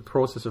just the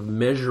process of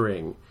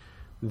measuring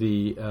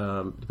the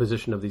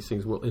position of these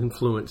things will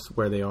influence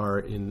where they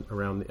are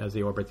around as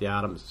they orbit the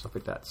atoms and stuff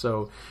like that.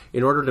 So,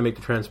 in order to make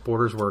the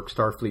transporters work,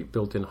 Starfleet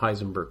built in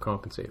Heisenberg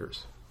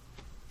compensators.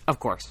 Of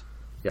course.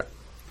 Yeah,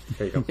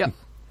 there you go. Yep,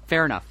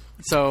 fair enough.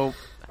 So,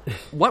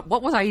 what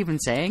was I even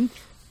saying?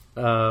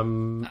 Well,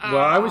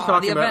 I was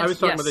talking about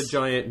events,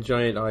 a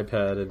giant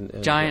iPad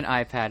and Giant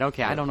iPad.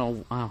 Okay, I don't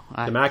know.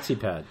 the Maxi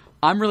Pad.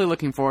 I'm really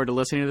looking forward to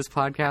listening to this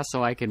podcast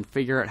so I can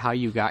figure out how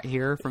you got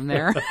here from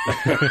there.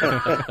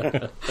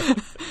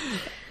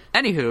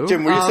 Anywho,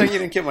 Jim, were you saying you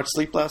didn't get much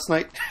sleep last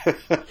night?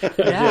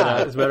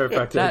 yeah, As a matter of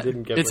fact, I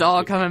didn't get. it's much all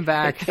sleep. coming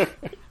back.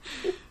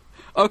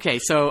 Okay,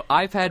 so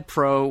iPad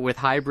Pro with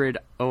hybrid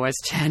OS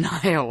X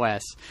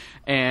iOS,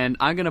 and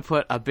I'm gonna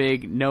put a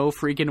big no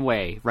freaking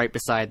way right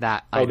beside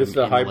that. Oh, this is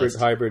a item in the list.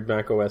 hybrid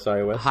Mac OS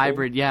iOS.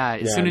 Hybrid, thing? yeah.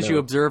 As Yeah, soon as you no.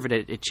 observe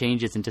it, it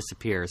changes and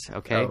disappears.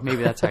 Okay, Oh.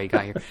 maybe that's how you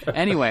got here.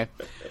 Anyway,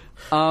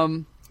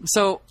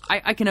 so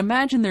I can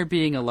imagine there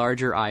being a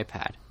larger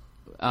iPad,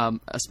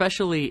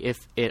 especially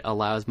if it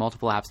allows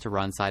multiple apps to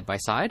run side by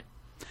side.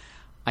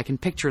 I can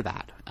picture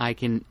that. I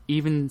can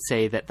even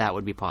say that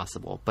would be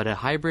possible. But a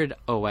hybrid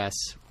OS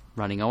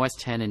running OS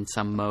X in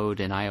some mode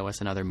and iOS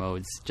in other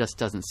modes just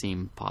doesn't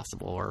seem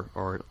possible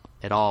or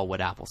at all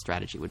what Apple's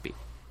strategy would be.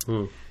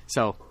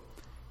 So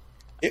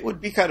It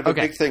would be kind of a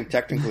Okay. big thing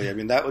technically. I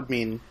mean, that would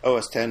mean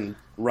OS X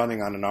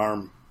running on an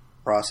ARM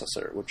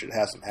processor, which it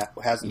hasn't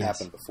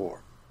happened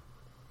before.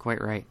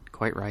 quite right.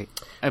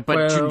 But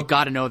Well- you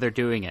got to know they're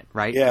doing it,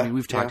 right? Yeah, I mean,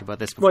 we've talked yeah. about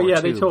this before. Well,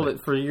 yeah, too, they told but-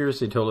 it for years.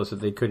 They told us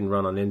that they couldn't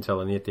run on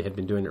Intel, and yet they had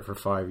been doing it for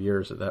 5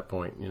 years at that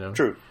point.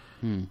 True.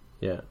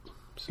 Yeah.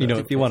 So,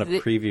 If you want a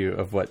preview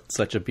of what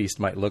such a beast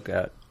might look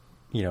at,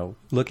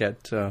 look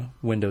at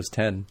Windows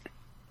 10.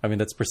 I mean,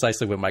 that's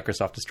precisely what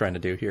Microsoft is trying to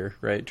do here,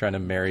 right? Trying to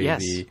marry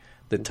Yes.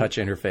 the touch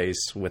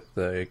interface with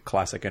the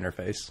classic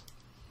interface.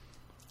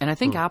 And I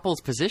think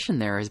Apple's position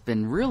there has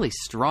been really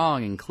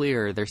strong and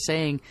clear. They're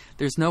saying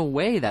there's no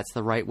way that's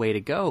the right way to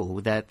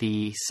go, that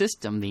the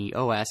system, the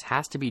OS,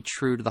 has to be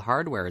true to the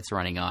hardware it's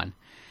running on.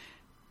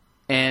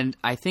 And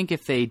I think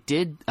if they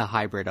did a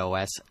hybrid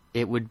OS,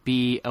 it would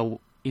be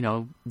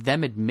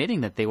them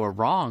admitting that they were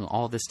wrong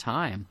all this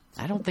time.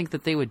 I don't think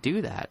that they would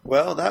do that.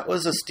 Well, that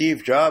was a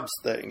Steve Jobs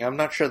thing. I'm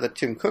not sure that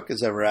Tim Cook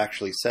has ever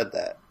actually said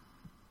that.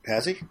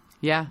 Has he?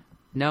 Yeah.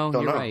 No,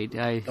 Don't you're know.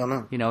 right.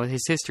 Don't know.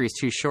 His history is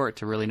too short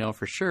to really know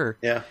for sure.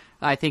 Yeah.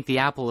 I think the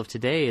Apple of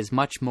today is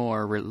much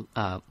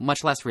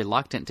less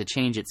reluctant to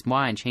change its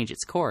mind, change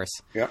its course.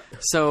 Yeah.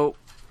 So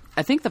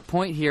I think the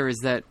point here is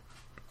that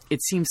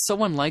it seems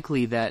so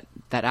unlikely that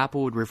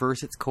Apple would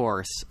reverse its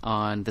course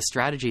on the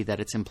strategy that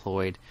it's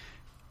employed.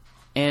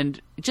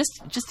 And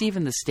just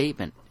even the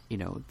statement,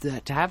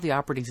 to have the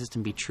operating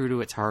system be true to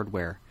its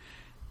hardware.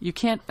 You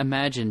can't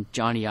imagine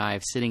Johnny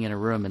Ive sitting in a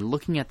room and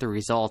looking at the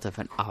result of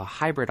a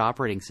hybrid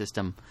operating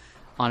system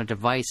on a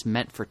device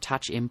meant for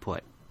touch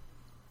input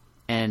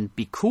and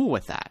be cool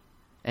with that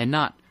and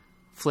not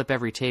flip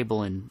every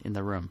table in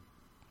the room.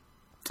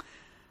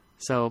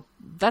 So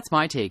that's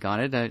my take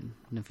on it. I don't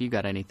know if you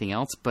got anything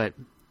else, but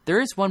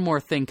there is one more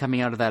thing coming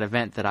out of that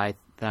event that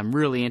I'm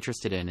really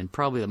interested in, and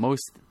probably the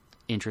most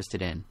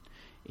interested in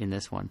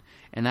this one,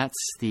 and that's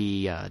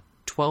the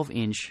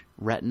 12-inch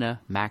Retina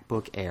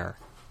MacBook Air.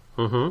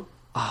 Mm-hmm. Oh,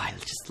 I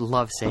just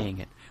love saying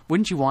it.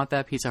 Wouldn't you want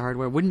that piece of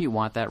hardware? Wouldn't you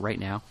want that right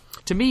now?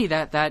 To me,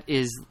 that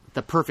is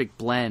the perfect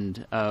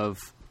blend of,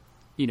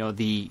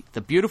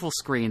 the beautiful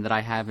screen that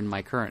I have in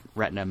my current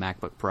Retina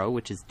MacBook Pro,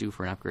 which is due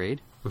for an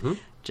upgrade. Mm-hmm.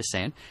 Just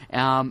saying.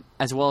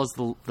 As well as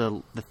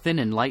the thin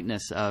and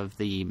lightness of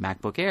the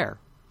MacBook Air,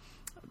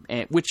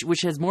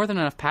 which has more than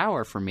enough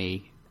power for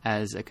me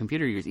as a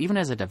computer user. Even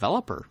as a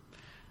developer,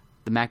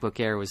 the MacBook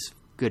Air was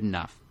good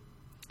enough.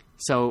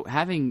 So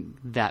having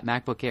that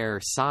MacBook Air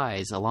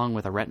size along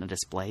with a Retina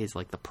display is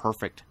like the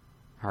perfect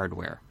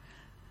hardware.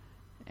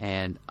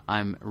 And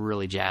I'm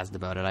really jazzed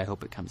about it. I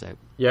hope it comes out.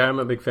 Yeah, I'm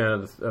a big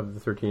fan of the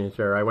 13-inch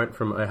Air.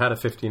 I had a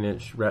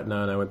 15-inch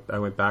Retina, and I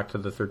went back to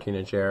the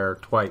 13-inch Air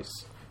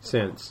twice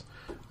since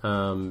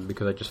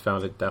because I just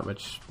found it that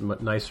much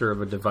nicer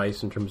of a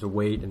device in terms of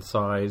weight and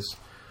size.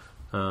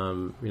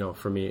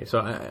 For me. So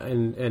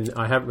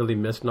I haven't really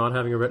missed not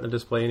having a Retina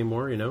display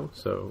anymore.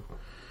 So.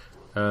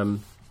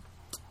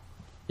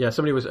 Yeah,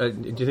 somebody was.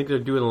 Do you think they're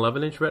doing an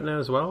 11-inch Retina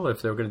as well?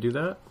 If they're going to do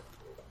that?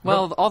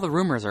 Well, all the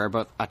rumors are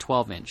about a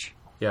 12-inch.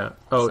 Yeah.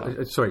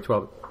 Oh, sorry,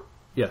 12.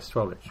 Yes,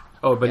 12-inch.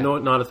 Oh, but no,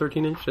 not a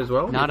 13-inch as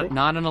well. Not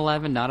an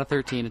 11, not a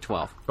 13, a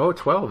 12. Oh,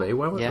 12. Eh?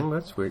 Well, yeah.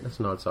 That's weird. That's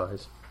an odd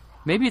size.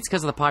 Maybe it's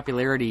because of the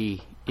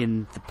popularity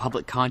in the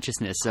public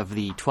consciousness of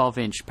the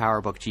 12-inch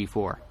PowerBook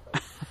G4.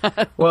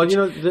 Well,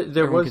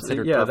 there was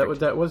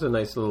that was a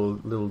nice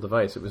little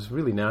device. It was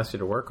really nasty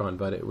to work on,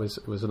 but it was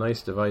a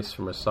nice device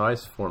from a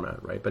size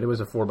format, right? But it was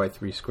a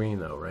 4:3 screen,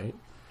 though, right?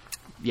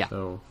 Yeah.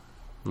 So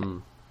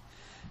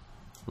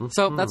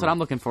that's what I'm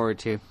looking forward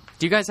to.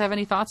 Do you guys have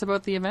any thoughts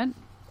about the event?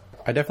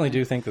 I definitely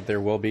do think that there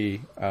will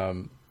be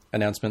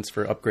announcements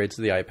for upgrades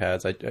to the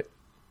iPads,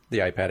 the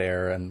iPad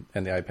Air and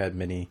the iPad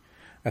Mini.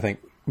 I think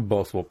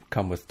both will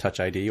come with Touch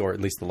ID, or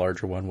at least the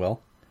larger one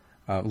will.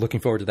 Looking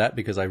forward to that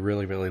because I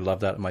really, really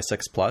love that in my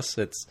 6 Plus.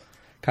 It's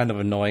kind of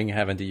annoying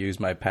having to use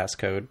my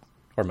passcode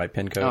or my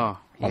PIN code on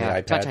the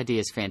iPad. Touch ID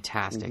is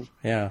fantastic.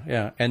 Mm-hmm.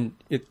 Yeah. And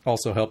it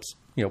also helps,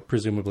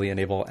 presumably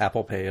enable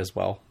Apple Pay as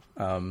well,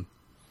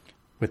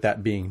 with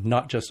that being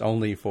not just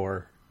only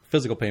for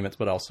physical payments,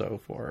 but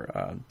also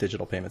for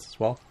digital payments as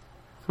well.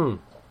 Cool.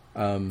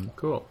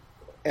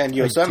 And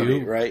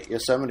Yosemite, right?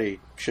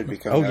 Yosemite should be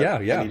coming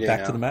out any day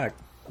back now. to the Mac.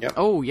 Yep.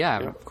 Oh, yeah,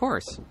 of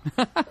course.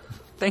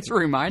 Thanks for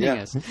reminding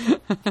us.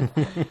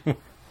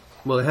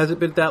 Well, has it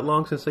been that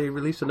long since they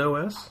released an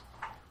OS?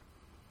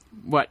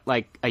 What,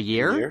 like a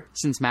year?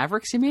 Since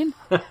Mavericks, you mean?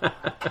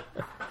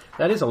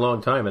 That is a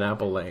long time in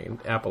Apple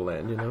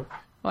land,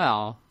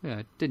 Well,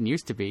 it didn't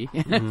used to be.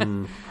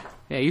 Yeah,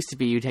 it used to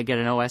be you'd get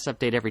an OS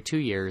update every 2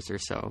 years or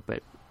so,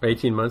 but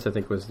 18 months, I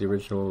think, was the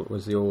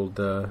old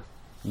rule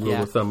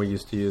of thumb we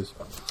used to use.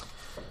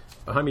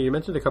 Jaime, you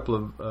mentioned a couple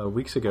of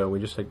weeks ago, we're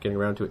just getting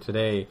around to it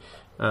today,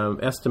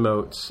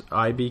 Estimote's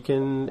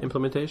iBeacon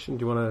implementation.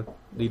 Do you want to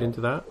lead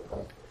into that?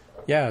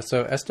 Yeah,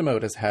 so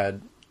Estimote has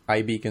had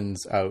iBeacons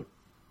out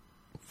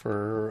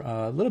for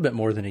a little bit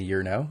more than a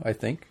year now, I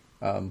think,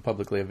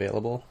 publicly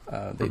available.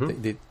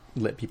 They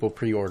let people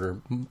pre-order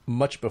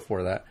much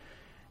before that.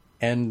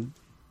 And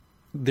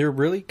they're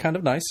really kind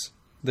of nice.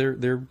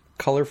 They're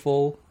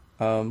colorful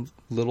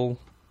little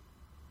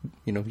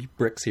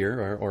bricks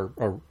here,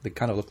 or they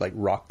kind of look like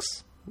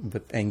rocks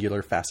with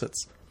angular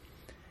facets.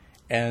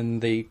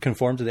 And they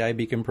conform to the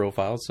iBeacon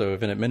profile. So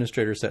if an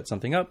administrator sets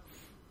something up,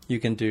 you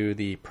can do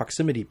the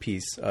proximity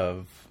piece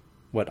of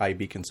what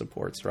iBeacon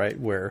supports, right?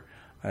 Where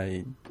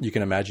you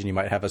can imagine you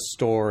might have a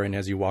store, and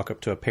as you walk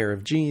up to a pair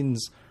of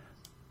jeans,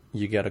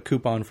 you get a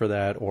coupon for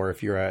that. Or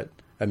if you're at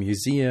a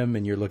museum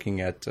and you're looking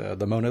at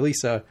the Mona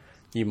Lisa,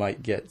 you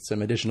might get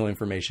some additional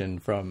information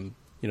from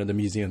the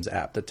museum's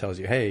app that tells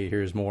you, hey,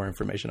 here's more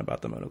information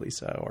about the Mona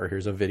Lisa, or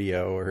here's a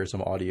video, or here's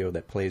some audio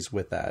that plays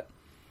with that.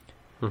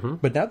 Mm-hmm.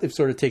 But now they've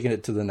sort of taken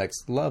it to the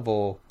next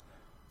level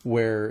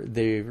where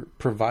they're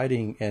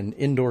providing an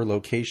indoor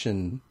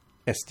location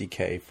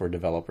SDK for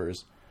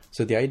developers.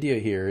 So the idea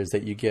here is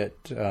that you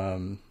get,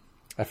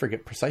 I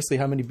forget precisely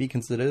how many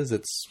beacons it is.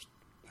 It's,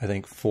 I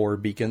think, 4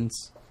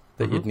 beacons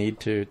that you'd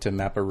need to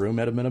map a room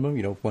at a minimum,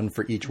 one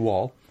for each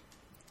wall.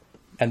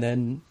 And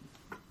then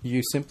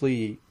you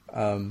simply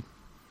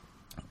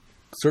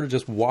sort of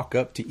just walk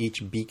up to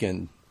each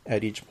beacon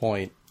at each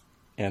point,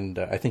 and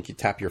I think you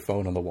tap your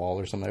phone on the wall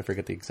or something. I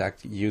forget the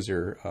exact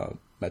user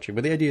metric.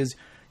 But the idea is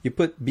you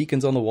put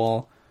beacons on the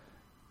wall,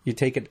 you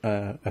take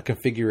a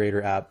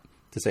configurator app,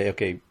 to say,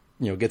 okay,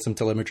 get some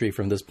telemetry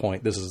from this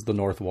point. This is the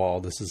north wall.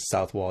 This is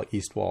south wall,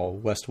 east wall,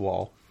 west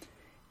wall.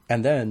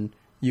 And then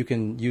you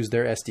can use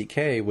their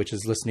SDK, which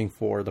is listening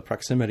for the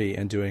proximity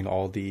and doing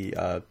all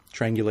the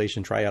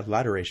triangulation,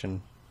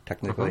 trilateration,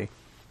 technically,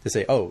 to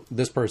say, oh,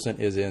 this person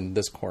is in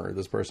this corner.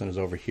 This person is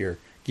over here,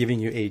 giving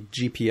you a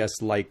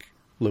GPS-like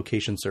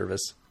location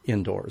service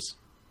indoors.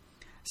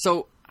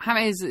 So,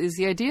 is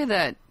the idea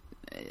that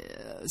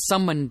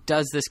someone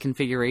does this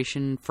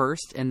configuration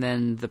first and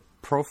then the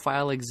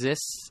profile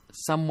exists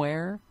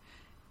somewhere?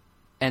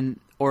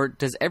 Or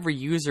does every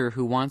user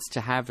who wants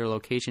to have their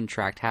location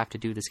tracked have to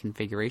do this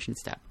configuration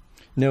step?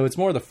 No, it's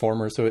more the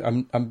former. So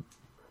I'm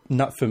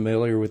not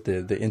familiar with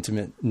the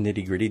intimate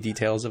nitty-gritty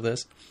details of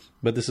this,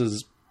 but this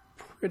is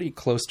pretty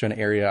close to an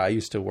area I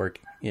used to work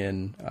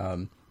in,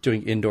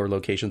 doing indoor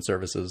location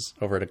services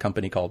over at a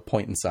company called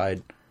Point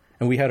Inside.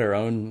 And we had our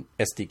own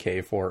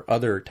SDK for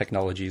other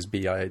technologies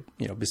beyond,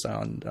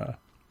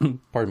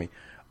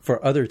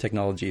 for other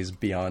technologies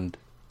beyond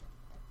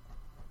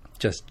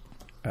just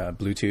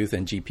Bluetooth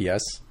and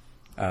GPS,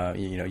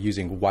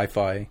 using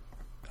Wi-Fi,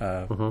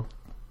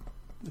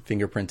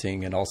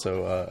 fingerprinting, and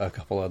also a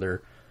couple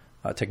other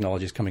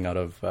technologies coming out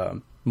of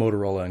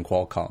Motorola and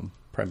Qualcomm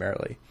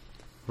primarily.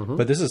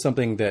 But this is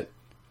something that,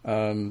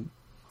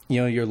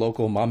 your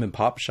local mom and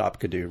pop shop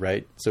could do,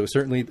 right? So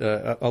certainly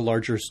a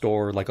larger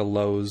store like a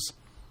Lowe's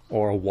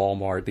or a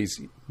Walmart, these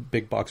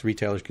big box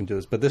retailers can do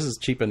this. But this is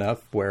cheap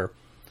enough where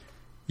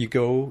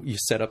you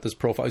set up this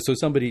profile. So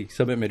some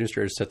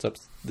administrator sets up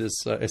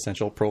this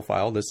essential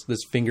profile, this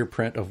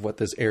fingerprint of what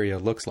this area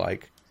looks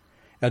like.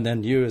 And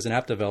then you as an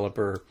app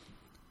developer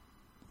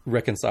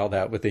reconcile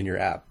that within your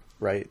app,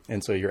 right?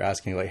 And so you're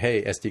asking like,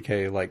 hey,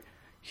 SDK, like,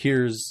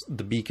 here's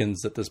the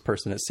beacons that this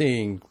person is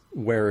seeing.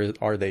 Where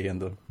are they in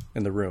the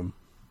room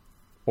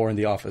or in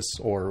the office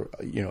or,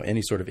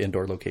 any sort of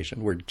indoor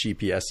location where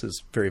GPS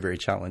is very, very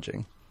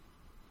challenging?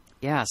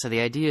 Yeah. So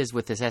the idea is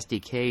with this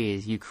SDK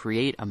is you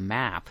create a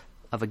map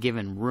of a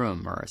given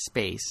room or a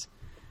space,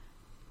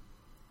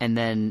 and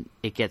then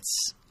it gets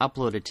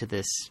uploaded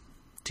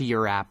to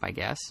your app, I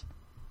guess,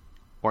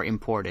 or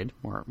imported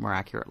more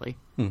accurately.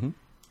 And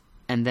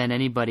then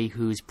anybody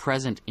who's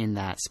present in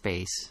that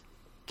space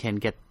can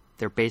get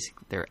their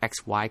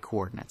XY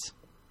coordinates,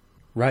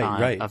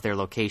 right, of their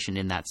location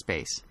in that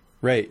space.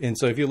 Right. And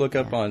so if you look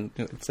up on,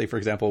 say, for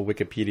example,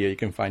 Wikipedia, you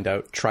can find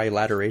out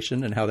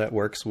trilateration and how that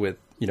works with,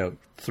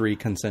 three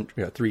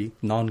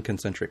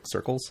non-concentric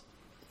circles.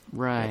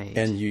 Right.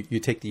 And you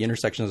take the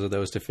intersections of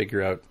those to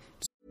figure out.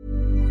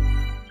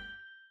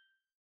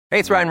 Hey,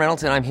 it's Ryan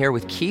Reynolds, and I'm here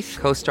with Keith,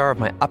 co-star of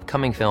my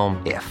upcoming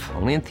film, If,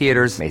 only in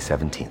theaters May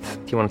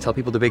 17th. Do you want to tell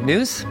people the big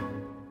news?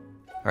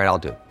 All right, I'll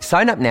do it.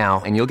 Sign up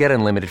now and you'll get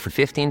unlimited for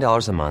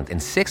 $15 a month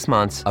and 6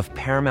 months of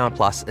Paramount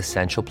Plus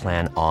Essential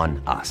Plan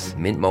on us.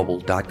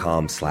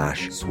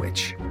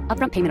 MintMobile.com/switch.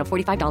 Upfront payment of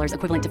 $45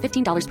 equivalent to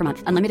 $15 per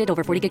month. Unlimited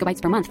over 40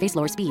 gigabytes per month. Face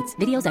lower speeds.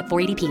 Videos at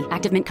 480p.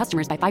 Active Mint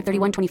customers by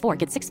 531.24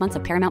 get 6 months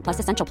of Paramount Plus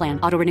Essential Plan.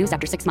 Auto renews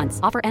after 6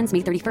 months. Offer ends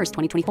May 31st,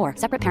 2024.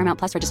 Separate Paramount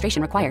Plus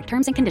registration required.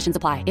 Terms and conditions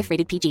apply if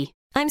rated PG.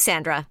 I'm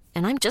Sandra,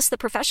 and I'm just the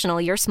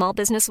professional your small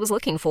business was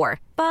looking for.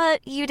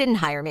 But you didn't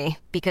hire me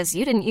because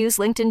you didn't use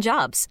LinkedIn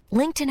Jobs.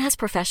 LinkedIn has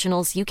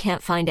professionals you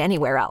can't find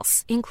anywhere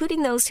else,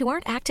 including those who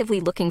aren't actively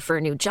looking for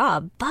a new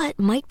job, but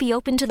might be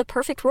open to the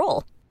perfect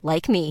role,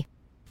 like me.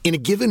 In a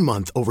given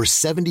month, over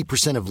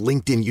 70% of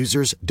LinkedIn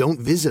users don't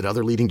visit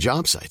other leading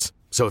job sites.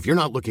 So if you're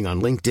not looking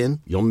on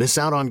LinkedIn, you'll miss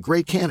out on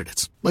great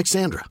candidates, like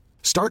Sandra.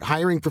 Start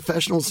hiring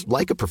professionals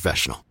like a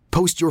professional.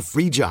 Post your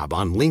free job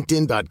on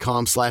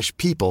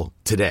linkedin.com/people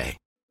today.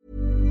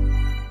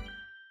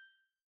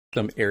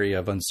 Some area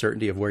of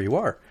uncertainty of where you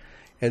are.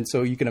 And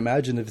so you can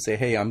imagine if you say,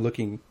 hey, I'm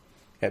looking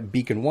at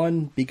beacon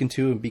 1, beacon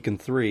 2, and beacon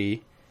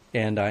 3,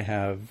 and I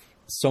have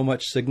so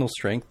much signal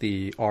strength,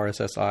 the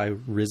RSSI,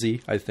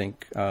 RISI, I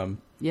think,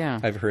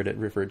 I've heard it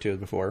referred to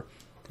before.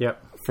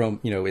 Yep. From,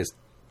 is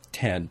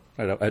 10.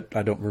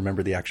 I don't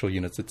remember the actual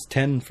units. It's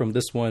 10 from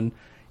this one,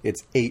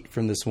 it's 8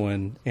 from this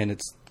one, and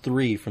it's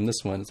 3 from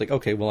this one. It's like,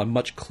 okay, well, I'm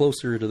much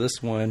closer to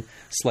this one,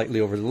 slightly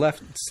over the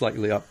left,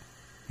 slightly up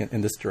in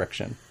this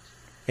direction.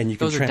 And you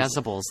Those are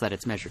decibels that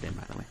it's measured in,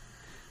 by the way.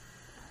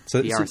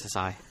 So the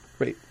RSSI.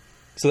 Right.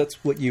 So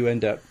that's what you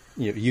end up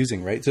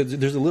using, right? So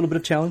there's a little bit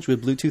of challenge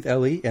with Bluetooth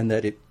LE in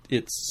that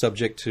it's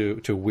subject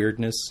to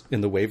weirdness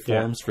in the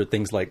waveforms for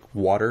things like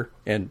water,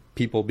 and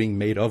people being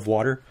made of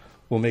water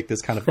will make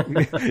this kind of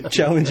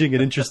challenging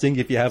and interesting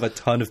if you have a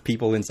ton of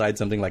people inside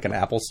something like an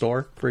Apple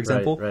store, for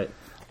example. Right.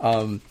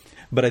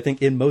 But I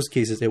think in most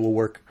cases it will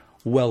work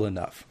well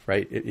enough,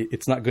 right?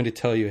 It's not going to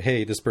tell you,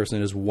 hey, this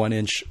person is 1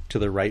 inch to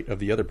the right of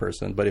the other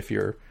person. But if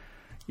you're,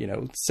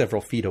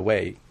 several feet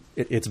away,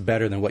 it's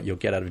better than what you'll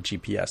get out of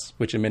GPS,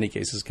 which in many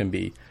cases can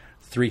be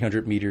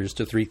 300 meters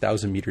to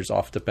 3,000 meters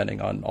off,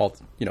 depending on all,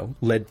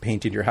 lead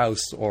paint in your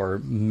house or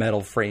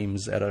metal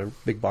frames at a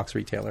big box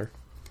retailer.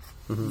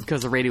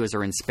 Because the radios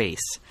are in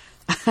space.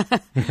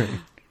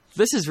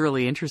 This is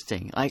really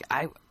interesting. Like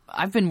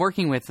I've been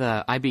working with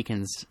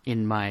iBeacons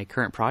in my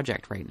current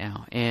project right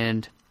now,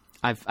 and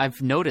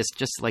I've noticed,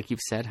 just like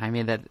you've said,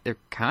 Jaime, that they're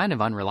kind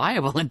of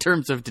unreliable in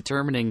terms of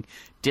determining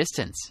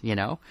distance.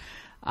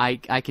 I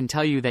can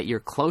tell you that you're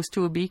close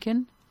to a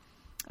beacon,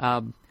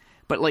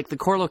 but like the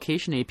core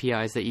location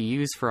APIs that you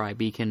use for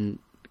iBeacon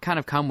kind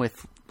of come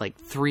with like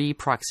 3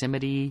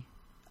 proximity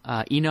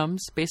enums,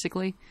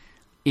 basically: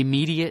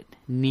 immediate,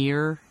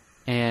 near,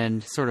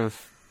 and sort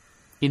of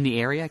in the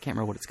area. I can't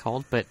remember what it's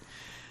called, but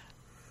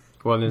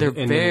they're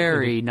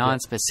very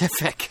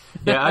non-specific.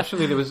 Yeah,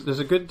 actually, there's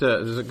a good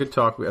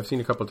talk I've seen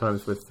a couple of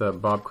times with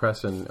Bob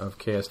Cresson of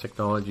KS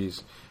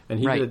Technologies, and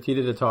he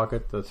did a talk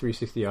at the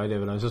 360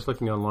 IDEV, and I was just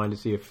looking online to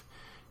see if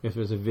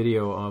there's a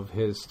video of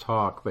his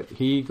talk, but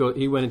he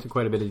went into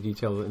quite a bit of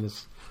detail in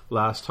this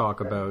last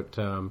talk about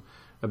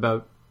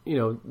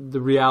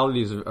the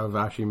realities of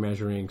actually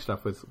measuring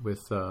stuff with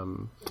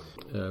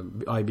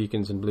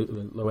iBeacons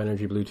and low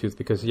energy Bluetooth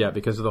because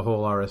of the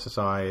whole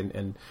RSSI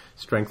and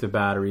strength of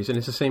batteries, and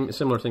it's the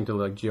similar thing to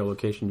like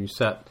geolocation. You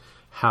set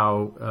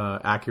how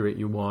accurate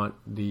you want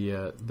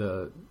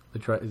the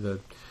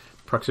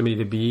proximity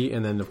to be,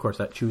 and then of course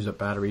that chews up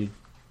battery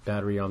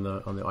on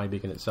the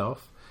iBeacon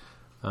itself.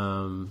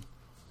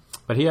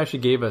 But he actually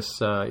gave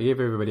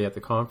everybody at the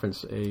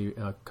conference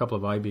a couple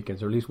of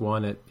iBeacons, or at least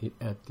one at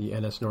the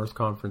NS North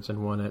conference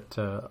and one at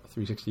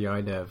 360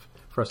 IDEV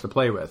for us to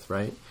play with,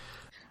 right?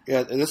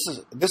 Yeah, this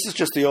is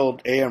just the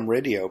old AM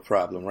radio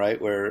problem,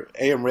 right? Where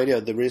AM radio,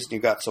 the reason you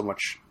got so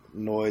much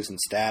noise and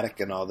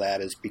static and all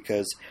that is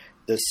because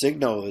the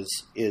signal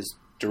is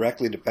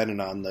directly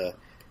dependent on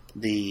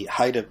the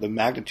height of the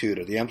magnitude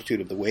or the amplitude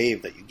of the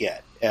wave that you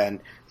get,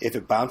 and if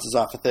it bounces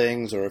off of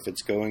things or if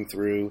it's going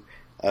through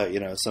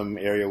some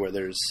area where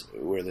there's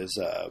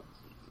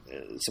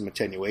some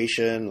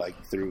attenuation, like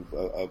through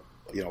a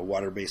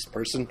water-based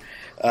person,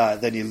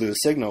 then you lose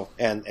signal,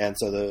 and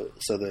so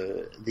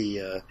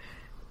the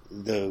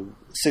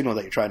signal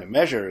that you're trying to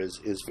measure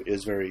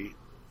is very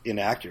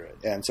inaccurate,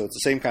 and so it's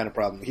the same kind of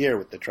problem here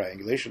with the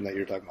triangulation that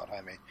you're talking about,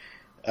 Jaime.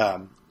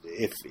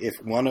 If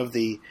one of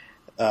the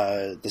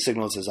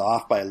signals is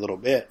off by a little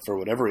bit for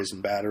whatever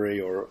reason, battery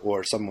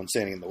or someone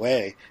standing in the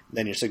way,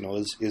 then your signal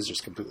is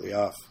just completely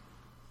off.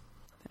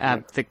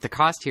 The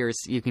cost here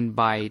is you can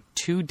buy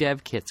 2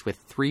 dev kits with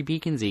 3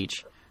 beacons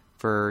each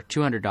for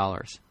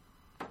 $200.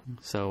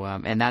 So,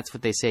 and that's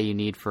what they say you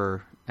need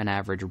for an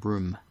average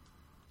room.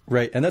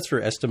 Right, and that's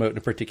for Estimote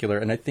in particular,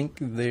 and I think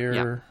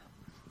they're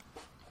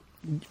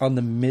on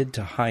the mid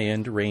to high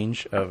end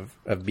range of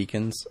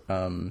beacons.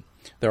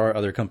 There are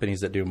other companies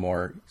that do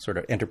more sort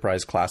of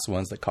enterprise class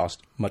ones that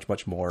cost much,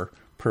 much more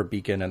per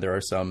beacon, and there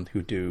are some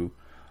who do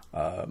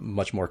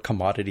much more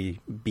commodity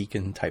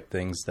beacon type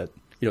things that,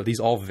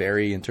 these all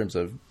vary in terms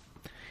of,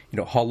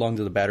 how long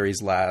do the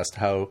batteries last,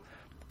 how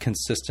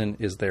consistent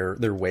is their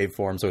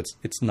waveform. So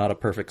it's not a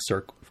perfect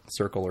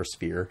circle or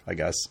sphere, I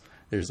guess.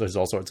 There's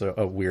all sorts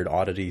of weird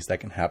oddities that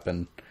can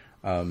happen.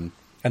 And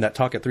that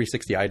talk at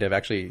 360 IDEV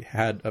actually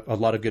had a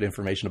lot of good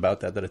information about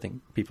that I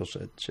think people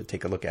should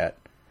take a look at.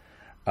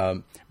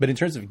 But in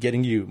terms of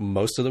getting you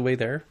most of the way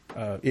there,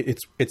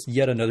 it's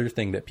yet another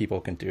thing that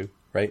people can do,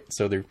 right?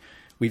 So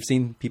we've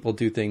seen people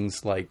do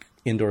things like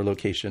indoor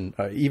location,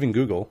 even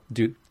Google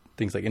do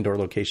things like indoor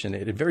location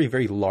at very,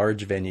 very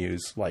large venues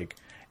like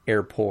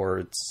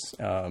airports,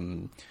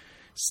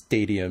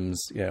 stadiums,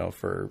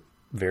 for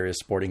various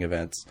sporting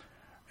events.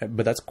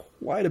 But that's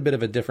quite a bit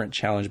of a different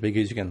challenge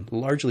because you can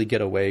largely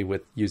get away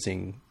with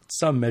using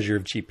some measure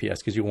of GPS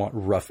because you want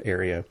rough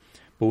area.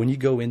 But when you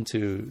go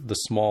into the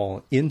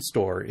small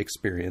in-store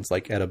experience,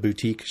 like at a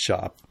boutique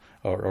shop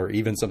or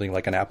even something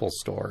like an Apple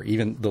store,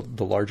 even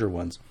the larger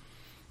ones,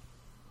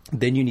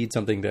 then you need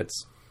something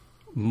that's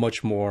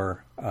much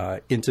more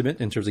intimate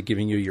in terms of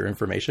giving you your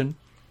information.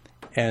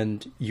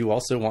 And you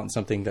also want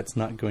something that's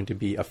not going to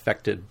be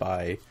affected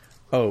by,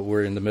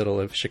 we're in the middle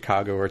of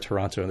Chicago or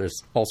Toronto, and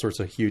there's all sorts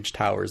of huge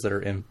towers that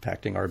are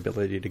impacting our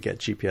ability to get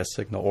GPS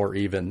signal or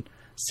even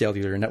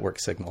cellular network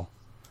signal,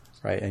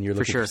 right? And you're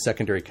looking for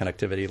secondary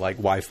connectivity like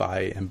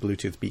Wi-Fi and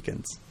Bluetooth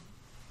beacons.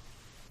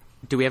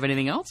 Do we have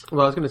anything else?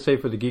 Well, I was going to say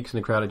for the geeks in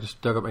the crowd, I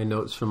just dug up my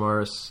notes from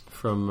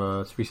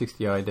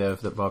 360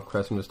 IDEV that Bob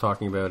Cresson was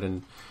talking about,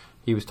 and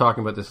he was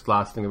talking about this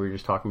last thing that we were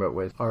just talking about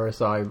with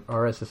RSSI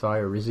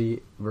or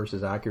RISI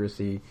versus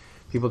accuracy.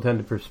 People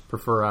tend to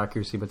prefer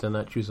accuracy, but then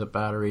that chews up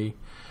battery.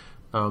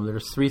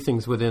 There's 3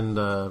 things within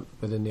the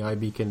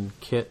iBeacon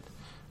kit,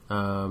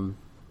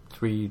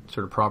 3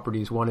 sort of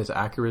properties. One is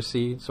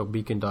accuracy, so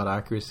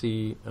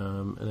beacon.accuracy,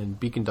 and then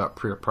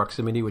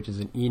beacon.proximity, which is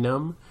an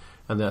enum.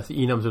 And the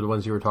enums are the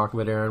ones you were talking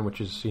about, Aaron,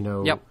 which is,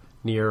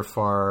 near,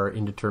 far,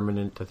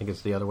 indeterminate. I think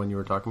it's the other one you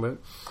were talking about.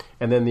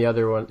 And then the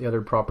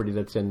other property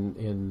that's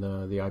in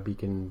the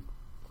iBeacon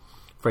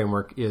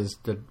framework is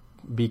the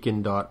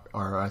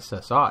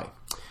beacon.RSSI,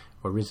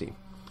 or RISI.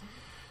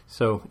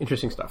 So,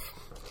 interesting stuff.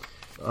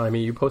 I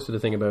mean, you posted a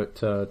thing about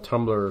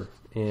Tumblr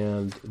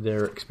and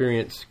their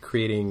experience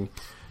creating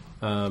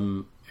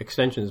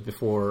extensions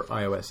before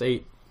iOS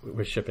 8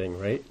 was shipping,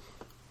 right?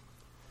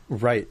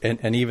 Right,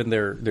 and even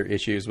their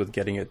issues with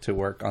getting it to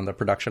work on the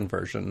production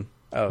version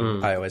of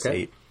iOS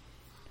 8.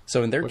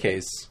 So in their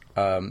case,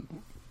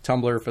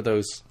 Tumblr, for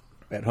those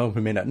at home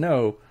who may not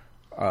know,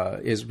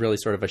 is really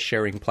sort of a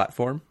sharing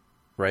platform,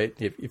 right?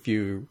 If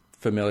you're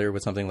familiar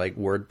with something like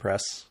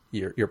WordPress,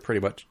 you're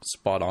pretty much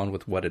spot on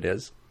with what it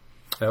is,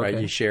 right?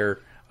 You share,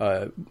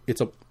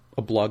 it's a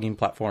blogging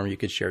platform. You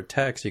could share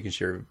text, you can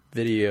share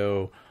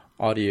video,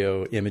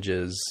 audio,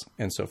 images,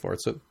 and so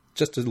forth. So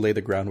just to lay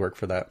the groundwork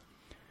for that.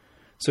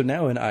 So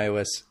now in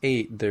iOS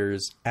 8,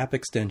 there's app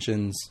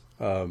extensions,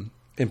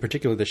 in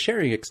particular the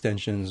sharing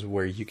extensions,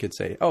 where you could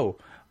say,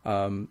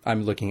 I'm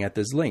looking at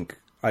this link.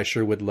 I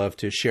sure would love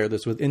to share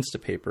this with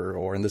Instapaper,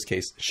 or in this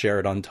case, share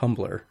it on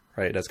Tumblr,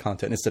 right, as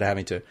content, instead of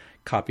having to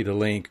copy the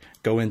link,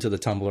 go into the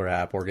Tumblr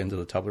app or into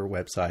the Tumblr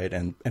website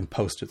and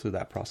post it through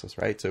that process,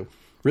 right? So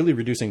really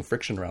reducing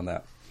friction around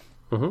that.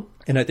 Mm-hmm.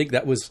 And I think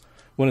that was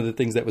one of the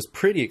things that was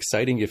pretty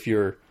exciting if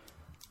you're,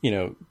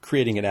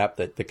 creating an app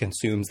that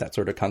consumes that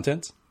sort of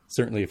content.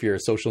 Certainly if you're a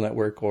social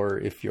network or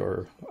if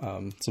you're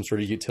some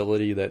sort of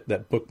utility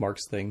that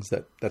bookmarks things,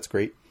 that's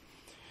great.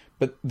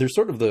 But there's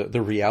sort of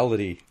the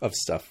reality of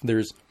stuff.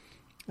 There's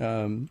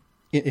in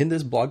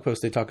this blog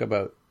post, they talk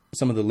about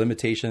some of the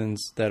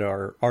limitations that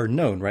are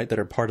known, right? That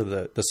are part of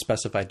the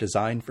specified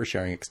design for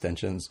sharing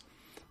extensions.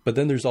 But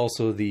then there's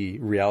also the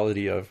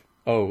reality of,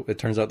 it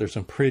turns out there's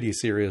some pretty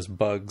serious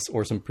bugs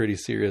or some pretty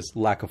serious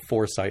lack of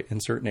foresight in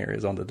certain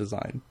areas on the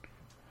design.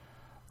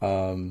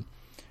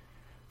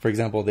 For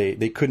example,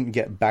 they couldn't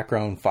get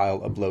background file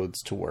uploads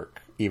to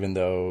work, even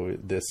though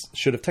this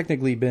should have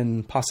technically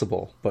been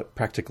possible, but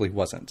practically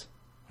wasn't.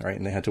 Right?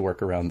 And they had to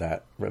work around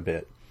that a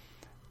bit.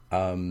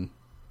 There's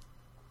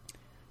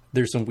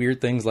some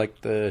weird things like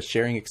the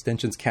sharing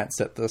extensions can't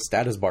set the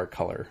status bar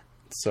color.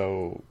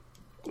 So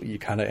you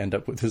kind of end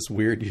up with this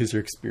weird user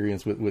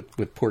experience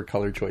with poor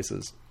color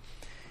choices.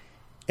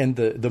 And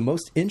the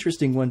most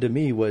interesting one to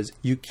me was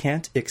you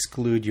can't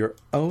exclude your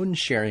own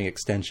sharing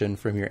extension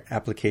from your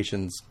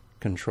application's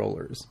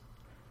controllers.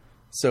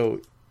 So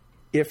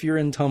if you're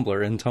in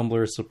Tumblr and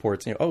Tumblr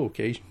supports,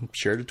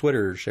 share to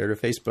Twitter, share to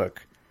Facebook,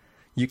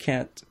 you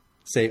can't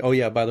say,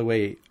 by the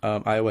way,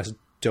 iOS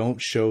don't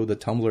show the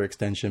Tumblr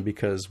extension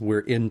because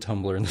we're in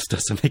Tumblr and this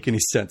doesn't make any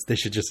sense. They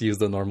should just use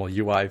the normal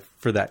UI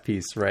for that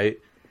piece, right?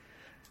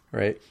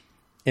 Right.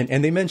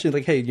 And they mentioned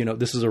like, hey,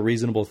 this is a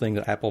reasonable thing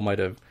that Apple might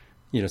have,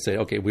 say,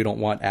 okay, we don't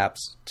want apps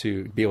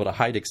to be able to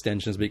hide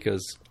extensions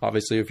because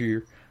obviously if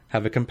you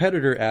have a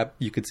competitor app,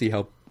 you could see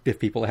how if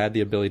people had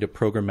the ability to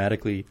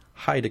programmatically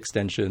hide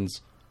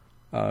extensions,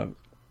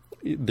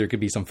 there could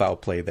be some foul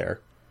play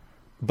there.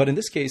 But in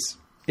this case,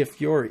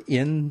 if you're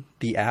in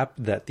the app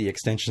that the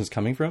extension is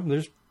coming from,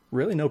 there's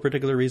really no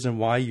particular reason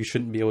why you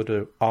shouldn't be able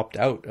to opt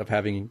out of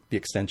having the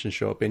extension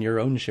show up in your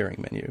own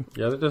sharing menu.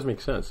 Yeah, that does make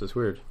sense. It's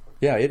weird.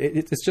 Yeah,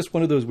 it's just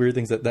one of those weird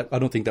things that I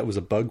don't think that was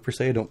a bug per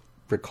se. I don't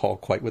recall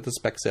quite what the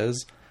spec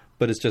says,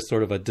 but it's just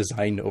sort of a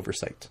design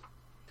oversight.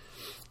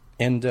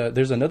 And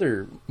there's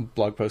another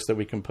blog post that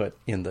we can put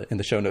in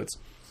the show notes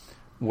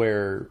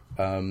where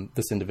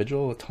this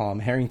individual, Tom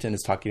Harrington,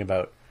 is talking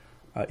about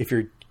if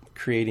you're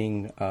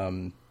creating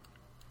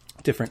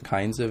different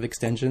kinds of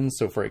extensions.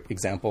 So, for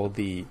example,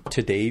 the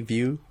Today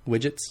View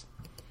widgets.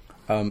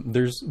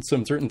 There's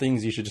some certain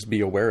things you should just be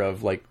aware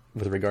of, like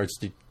with regards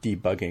to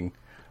debugging.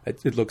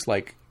 It looks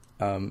like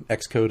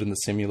Xcode and the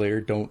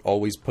simulator don't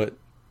always put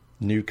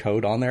new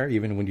code on there,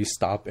 even when you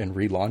stop and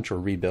relaunch or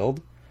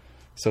rebuild.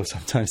 So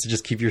sometimes to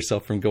just keep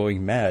yourself from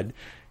going mad,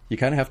 you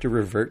kind of have to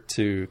revert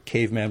to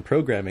caveman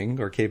programming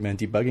or caveman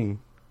debugging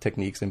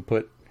techniques and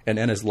put an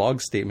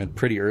NSLog statement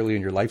pretty early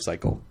in your life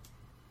cycle.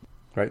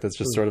 Right? That's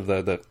just sort of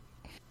the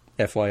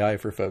FYI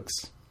for folks.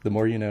 The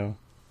more you know.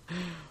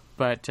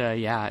 But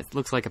it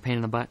looks like a pain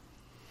in the butt.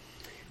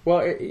 Well,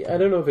 I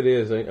don't know if it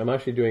is. I'm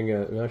actually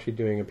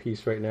doing a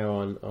piece right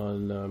now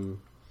on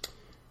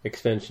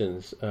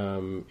extensions.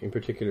 In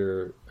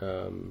particular,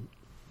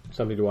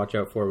 something to watch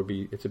out for would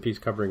be it's a piece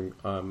covering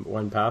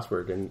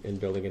 1Password and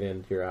building it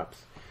into your apps.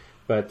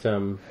 But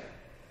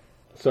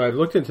so I've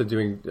looked into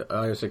doing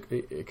iOS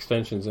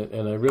extensions,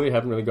 and I really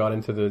haven't really got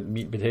into the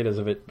meat and potatoes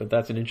of it. But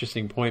that's an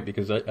interesting point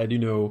because I do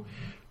know,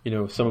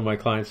 some of my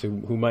clients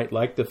who might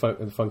like the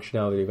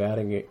functionality of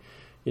adding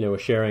a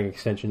sharing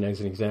extension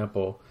as an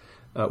example.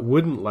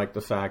 Wouldn't like the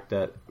fact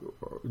that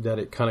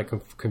it kind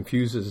of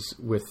confuses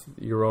with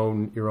your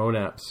own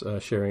app's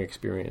sharing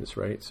experience,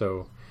 right?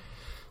 So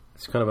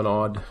it's kind of an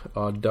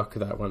odd duck,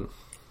 that one.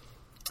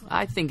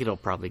 I think it'll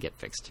probably get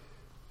fixed.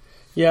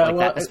 Yeah,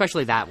 that,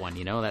 especially that one.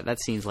 That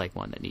seems like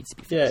one that needs to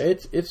be fixed. Yeah,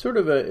 it's sort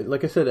of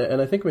like I said,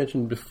 and I think I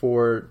mentioned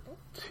before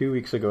 2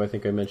 weeks ago. I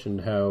think I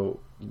mentioned how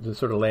the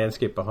sort of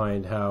landscape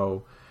behind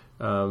how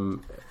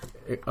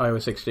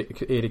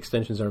iOS 8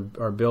 extensions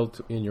are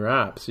built in your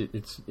apps.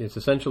 It's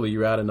essentially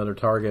you add another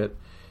target,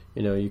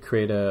 you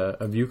create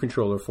a view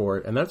controller for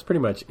it, and that's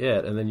pretty much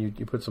it. And then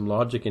you put some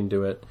logic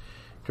into it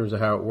in terms of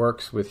how it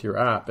works with your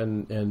app,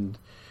 and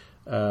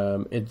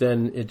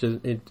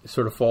it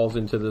sort of falls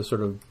into the sort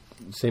of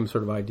same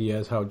sort of idea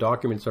as how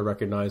documents are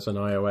recognized on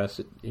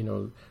iOS.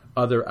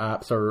 Other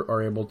apps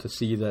are able to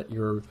see that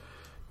you're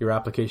your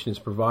application is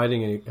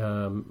providing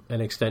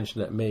an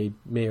extension that may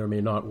or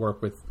may not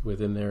work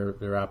within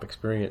their app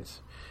experience.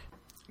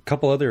 A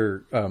couple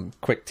other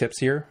quick tips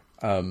here.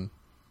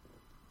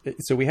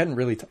 So we hadn't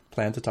really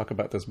planned to talk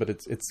about this, but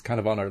it's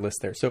kind of on our list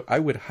there. So I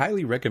would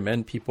highly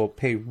recommend people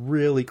pay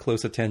really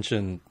close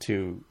attention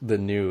to the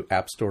new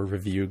App Store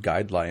review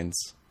guidelines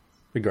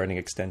regarding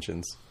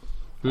extensions.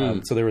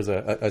 So there was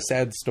a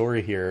sad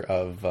story here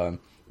of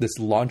this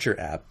launcher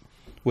app,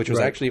 which was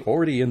actually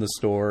already in the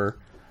store.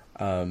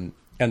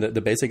 And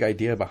the basic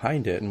idea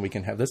behind it, and we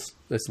can have this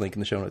link in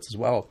the show notes as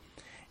well,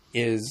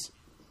 is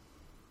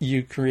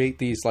you create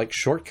these like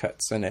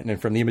shortcuts.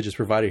 And from the images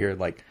provided here,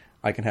 like,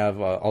 I can have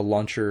a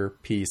launcher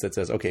piece that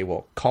says, okay,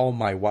 well, call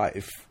my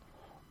wife,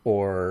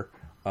 or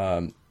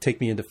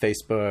take me into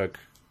Facebook,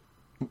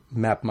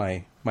 map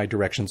my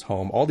directions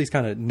home, all these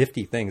kind of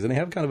nifty things. And they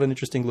have kind of an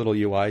interesting little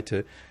UI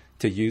to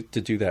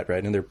do that,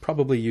 right? And they're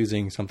probably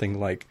using something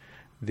like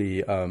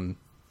the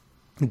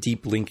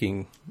deep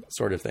linking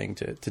sort of thing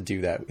to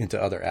do that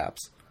into other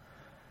apps.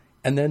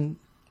 And then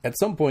at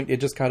some point,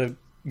 it just kind of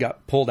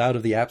got pulled out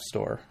of the App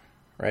Store,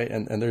 right?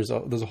 And there's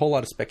a whole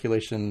lot of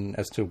speculation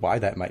as to why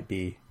that might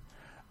be.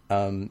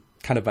 Kind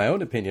of my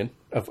own opinion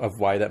of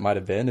why that might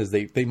have been is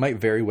they might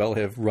very well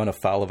have run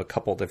afoul of a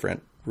couple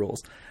different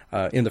rules.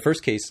 In the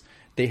first case,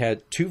 they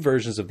had two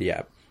versions of the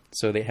app.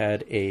 So they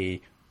had a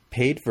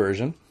paid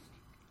version,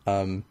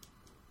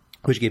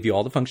 which gave you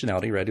all the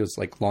functionality, right? It was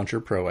like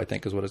Launcher Pro, I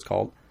think is what it's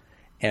called.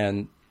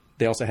 And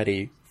they also had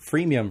a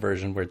freemium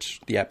version, which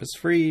the app is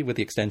free with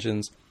the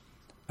extensions,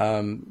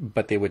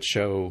 but they would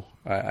show,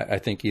 I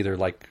think, either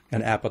like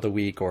an app of the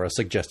week or a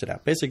suggested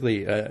app,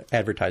 basically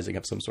advertising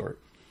of some sort.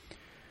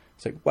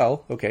 It's like,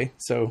 well, okay,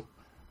 so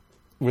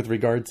with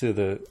regard to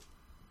the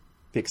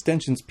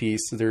extensions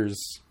piece,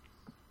 there's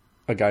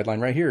a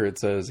guideline right here. It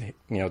says,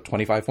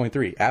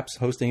 25.3, apps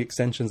hosting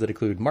extensions that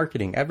include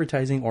marketing,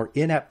 advertising, or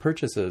in-app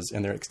purchases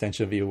in their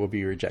extension view will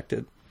be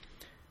rejected.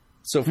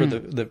 So for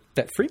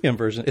that freemium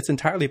version, it's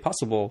entirely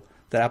possible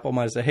that Apple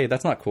might say, hey,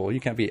 that's not cool. You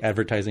can't be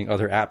advertising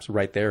other apps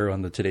right there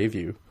on the Today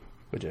View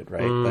widget,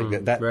 right?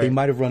 Like that right. They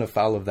might have run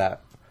afoul of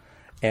that.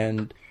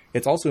 And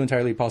it's also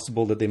entirely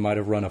possible that they might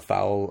have run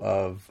afoul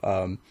of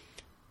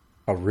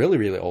a really,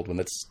 really old one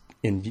that's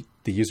in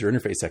the user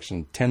interface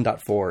section,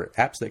 10.4,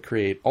 apps that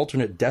create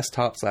alternate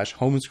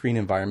desktop/home screen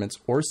environments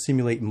or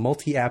simulate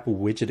multi-app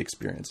widget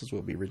experiences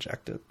will be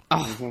rejected.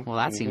 Oh, well,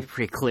 that seems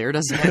pretty clear,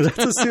 doesn't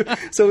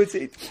it? So it's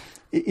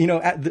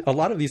a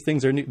lot of these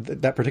things are new.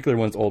 That particular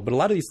one's old, but a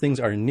lot of these things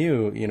are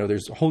new.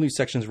 There's whole new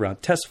sections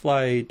around test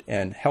flight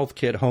and health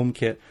kit, home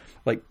kit.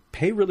 Like,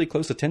 pay really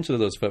close attention to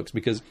those folks,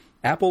 because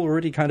Apple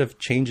already kind of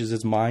changes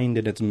its mind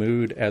and its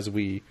mood as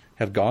we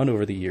have gone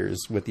over the years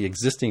with the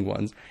existing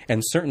ones,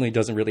 and certainly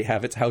doesn't really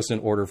have its house in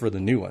order for the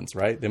new ones,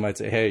 right? They might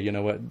say, hey, you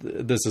know what,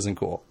 this isn't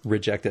cool.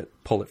 Reject it.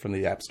 Pull it from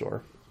the App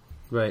Store.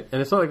 Right.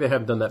 And it's not like they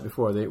haven't done that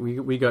before.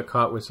 We got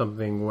caught with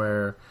something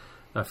where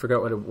I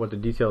forgot what the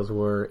details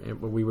were.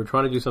 We were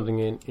trying to do something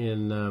it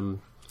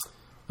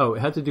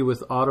had to do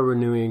with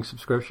auto-renewing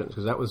subscriptions,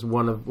 because that was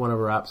one of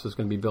our apps was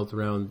going to be built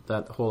around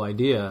that whole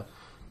idea.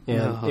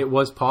 And it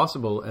was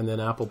possible, and then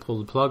Apple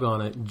pulled the plug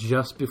on it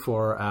just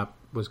before our app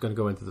was going to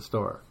go into the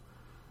store.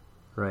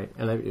 Right.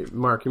 And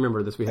Mark, you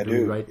remember this? We had to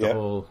rewrite the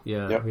whole, we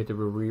had to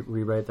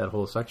rewrite that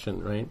whole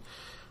section, right?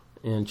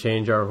 And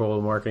change our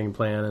whole marketing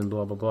plan and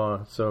blah, blah,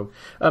 blah. So,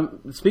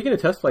 speaking of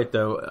test flight,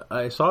 though,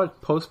 I saw a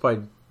post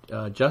by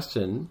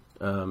Justin,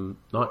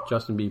 not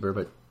Justin Bieber,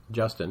 but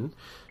Justin.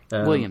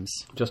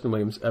 Justin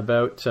Williams,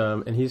 about,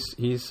 and he's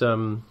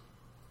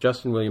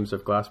Justin Williams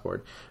of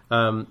Glassboard.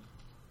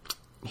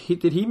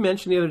 Did he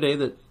mention the other day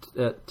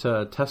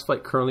that test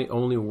flight currently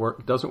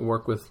doesn't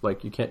work with,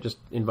 like, you can't just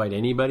invite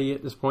anybody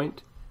at this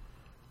point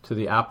to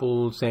the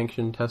Apple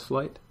sanctioned test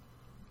flight?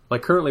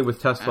 Like, currently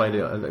with test flight,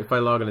 if I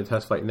log into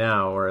test flight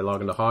now, or I log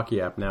into Hockey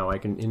app now, I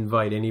can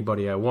invite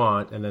anybody I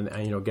want, and then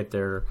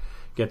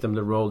get them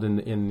enrolled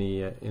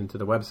into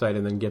the website,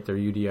 and then get their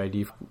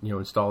UDID,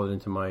 install it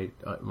into my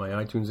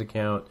iTunes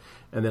account,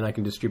 and then I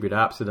can distribute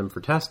apps to them for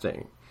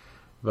testing.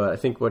 But I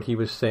think what he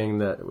was saying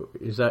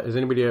has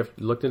anybody ever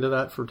looked into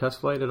that for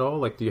test flight at all?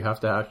 Like, do you have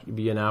to actually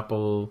be an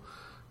Apple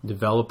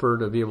developer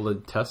to be able to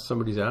test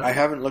somebody's app? I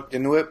haven't looked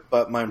into it,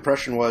 but my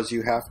impression was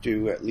you have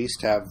to at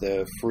least have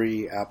the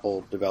free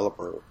Apple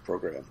developer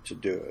program to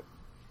do it.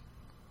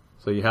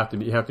 So you have to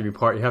be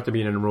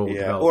an enrolled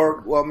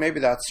developer. Or maybe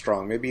that's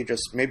strong. Maybe you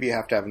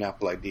have to have an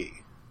Apple ID.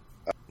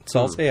 So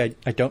I'll say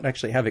I don't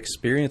actually have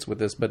experience with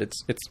this, but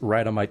it's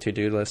right on my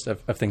to-do list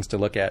of things to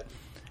look at.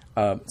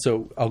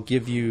 So I'll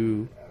give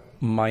you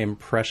my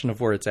impression of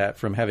where it's at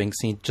from having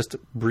seen just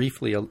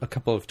briefly a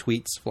couple of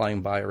tweets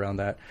flying by around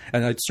that.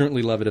 And I'd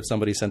certainly love it if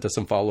somebody sent us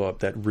some follow-up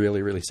that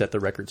really, really set the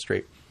record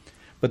straight.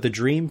 But the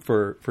dream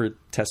for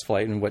test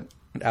flight, and what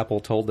Apple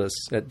told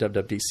us at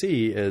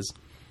WWDC, is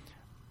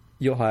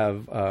you'll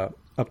have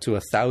up to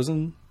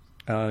 1,000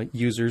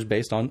 users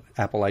based on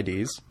Apple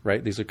IDs,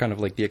 right? These are kind of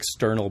like the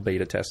external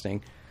beta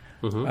testing.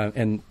 Mm-hmm.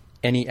 And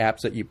any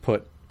apps that you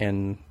put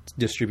and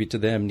distribute to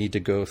them need to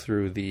go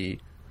through the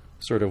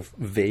sort of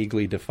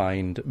vaguely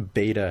defined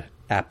beta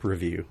app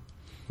review.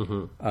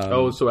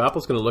 So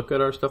Apple's going to look at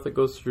our stuff that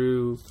goes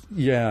through.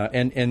 Yeah,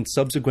 and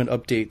subsequent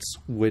updates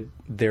would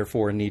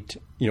therefore need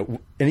to,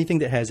 anything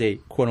that has a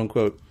quote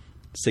unquote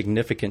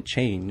significant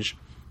change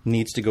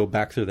needs to go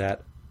back through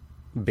that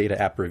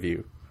beta app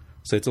review.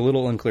 So it's a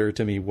little unclear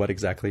to me what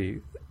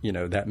exactly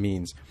that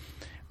means.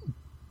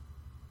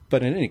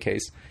 But in any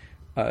case,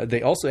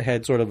 they also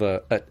had sort of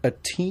a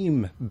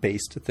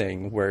team-based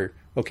thing where,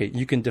 okay,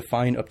 you can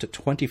define up to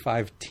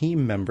 25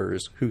 team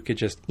members who could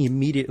just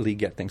immediately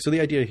get things. So the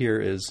idea here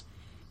is,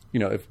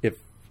 if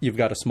you've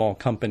got a small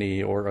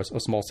company or a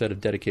small set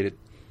of dedicated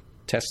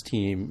test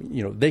team,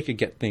 they could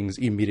get things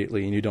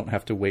immediately, and you don't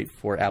have to wait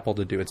for Apple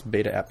to do its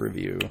beta app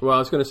review. Well, I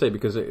was going to say,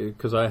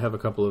 because I have a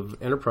couple of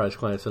enterprise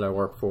clients that I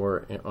work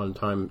for on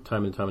time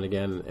and time and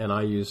again, and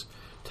I use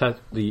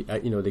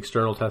the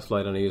external test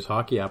light, and I use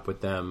Hockey app with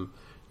them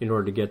in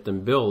order to get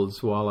them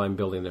builds while I'm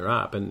building their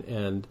app.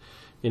 And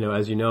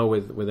as you know,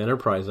 with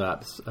enterprise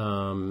apps,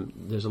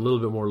 there's a little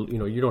bit more.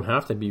 You don't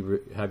have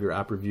to have your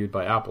app reviewed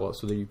by Apple,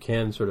 so that you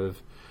can sort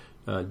of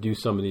do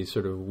some of these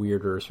sort of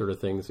weirder sort of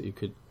things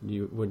that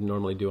you wouldn't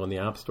normally do on the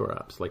App Store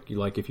apps.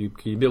 Like if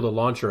you build a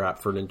launcher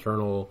app for an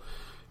internal,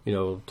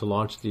 to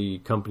launch the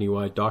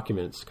company-wide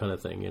documents kind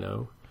of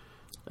thing,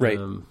 Right.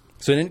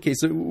 So in any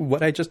case,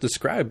 what I just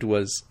described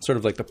was sort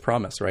of like the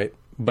promise, right?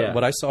 But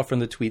what I saw from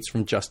the tweets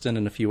from Justin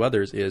and a few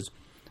others is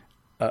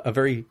a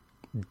very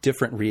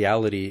different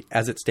reality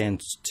as it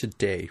stands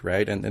today,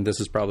 right? And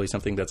this is probably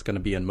something that's going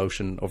to be in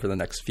motion over the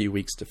next few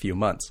weeks to few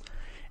months.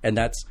 And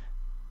that's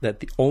that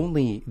the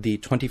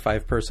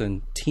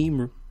 25-person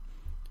team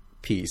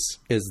piece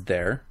is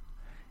there,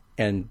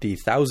 and the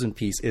 1,000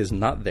 piece is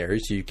not there.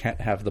 So you can't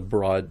have the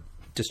broad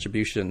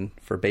distribution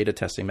for beta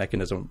testing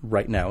mechanism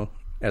right now,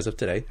 as of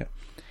today.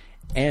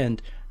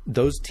 And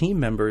those team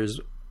members,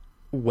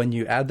 when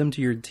you add them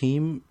to your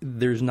team,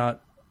 there's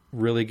not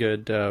really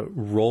good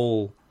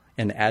role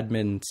and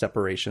admin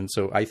separation.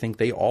 So I think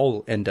they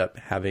all end up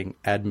having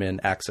admin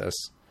access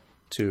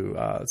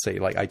to, say,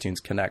 like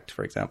iTunes Connect,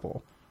 for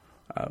example,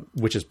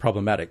 which is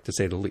problematic, to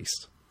say the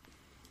least.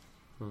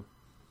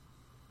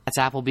 That's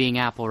Apple being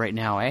Apple right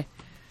now, eh?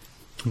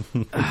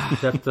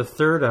 That's the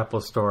third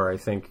Apple Store, I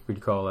think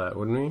we'd call that,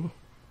 wouldn't we?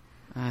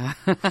 I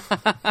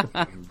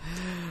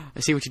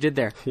see what you did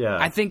there. Yeah.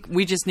 I think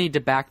we just need to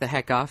back the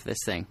heck off this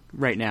thing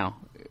right now.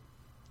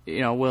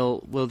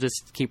 We'll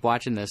just keep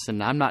watching this,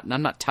 and I'm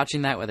not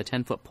touching that with a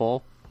 10-foot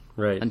pole,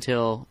 right,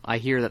 until I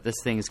hear that this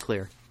thing is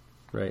clear.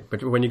 Right,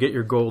 but when you get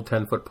your gold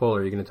 10-foot pole,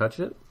 are you going to touch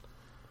it?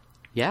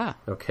 Yeah.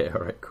 Okay. All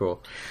right.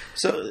 Cool.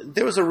 So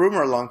there was a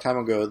rumor a long time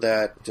ago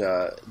that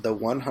the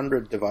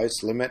 100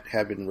 device limit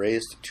had been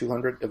raised to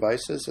 200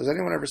 devices. Has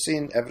anyone ever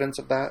seen evidence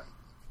of that?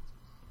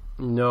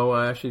 No,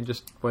 I actually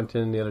just went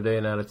in the other day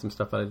and added some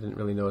stuff, and I didn't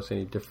really notice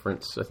any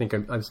difference. I think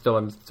I'm still.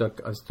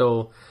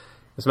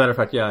 As a matter of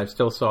fact, I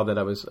still saw that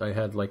I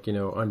had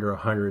under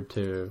 100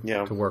 to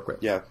work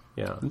with. Yeah.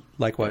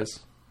 Likewise.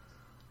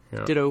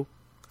 Yeah. Ditto.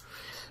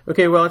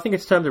 Okay, well, I think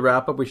it's time to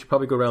wrap up. We should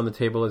probably go around the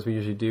table as we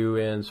usually do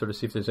and sort of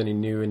see if there's any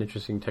new and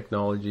interesting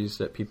technologies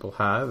that people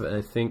have. And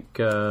I think,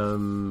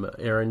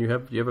 Aaron, you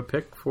have a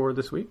pick for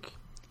this week?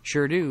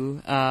 Sure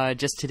do.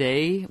 Just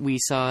today, we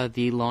saw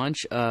the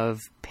launch of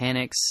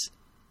Panic's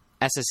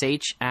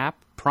SSH app,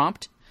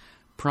 Prompt.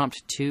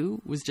 Prompt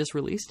 2 was just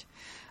released.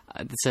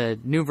 It's a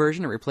new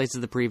version. It replaces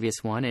the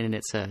previous one, and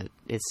it's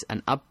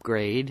an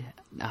upgrade.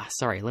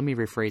 Sorry, let me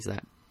rephrase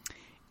that.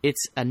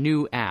 It's a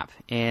new app,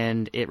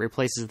 and it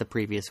replaces the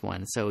previous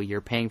one, so you're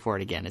paying for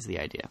it again is the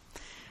idea.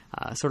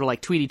 Sort of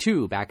like Tweety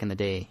 2 back in the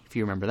day, if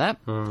you remember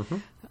that.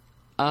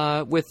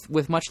 Mm-hmm.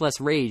 With much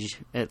less rage,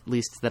 at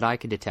least that I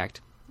could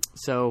detect.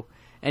 So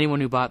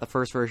anyone who bought the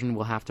first version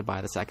will have to buy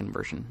the second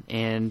version.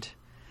 And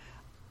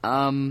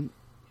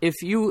if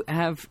you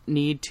have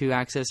need to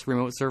access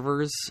remote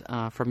servers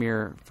from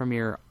your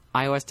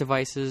iOS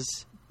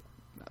devices,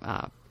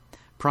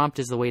 Prompt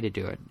is the way to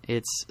do it.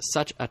 It's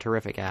such a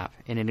terrific app,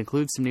 and it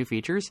includes some new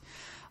features.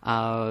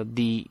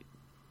 The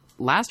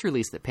last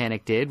release that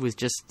Panic did was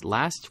just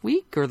last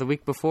week or the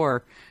week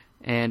before,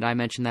 and I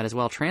mentioned that as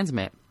well,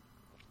 Transmit,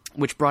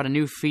 which brought a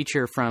new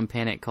feature from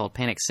Panic called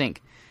Panic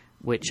Sync,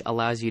 which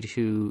allows you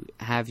to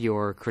have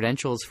your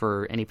credentials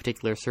for any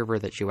particular server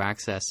that you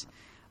access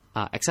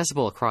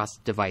accessible across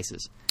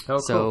devices. Oh, cool.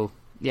 So,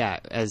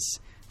 as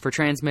for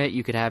Transmit,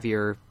 you could have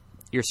your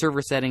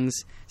server settings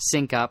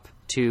sync up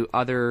to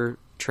other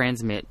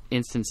Transmit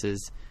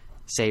instances,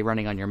 say,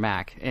 running on your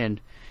Mac. And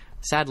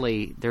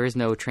sadly, there is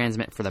no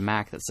Transmit for the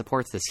Mac that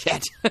supports this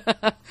yet.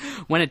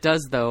 When it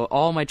does, though,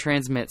 all my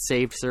Transmit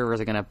saved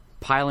servers are going to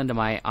pile into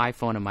my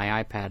iPhone and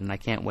my iPad, and I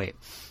can't wait.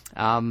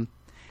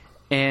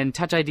 And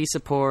Touch ID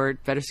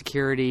support, better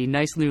security,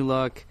 nice new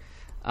look,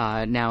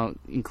 now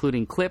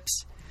including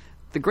clips.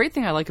 The great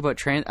thing I like about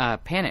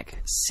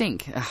Panic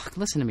Sync,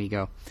 listen to me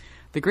go.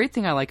 the great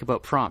thing I like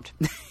about Prompt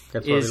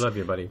That's why we love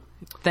you, buddy.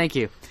 Thank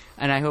you.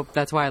 And I hope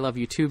that's why I love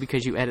you too,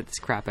 because you edit this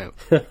crap out.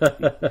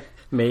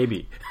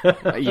 Maybe.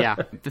 Yeah.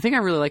 The thing I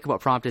really like about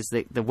Prompt is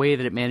the way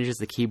that it manages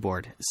the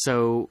keyboard.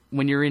 So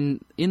when you're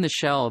in the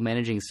shell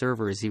managing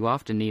servers, you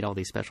often need all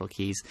these special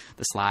keys,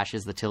 the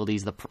slashes, the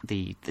tildes,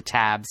 the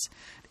tabs,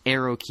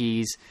 arrow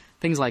keys,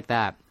 things like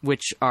that,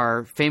 which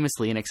are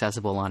famously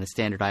inaccessible on a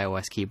standard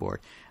iOS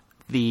keyboard.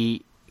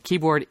 The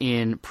keyboard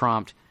in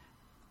Prompt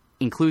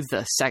includes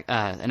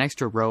an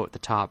extra row at the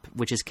top,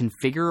 which is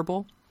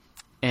configurable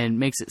and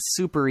makes it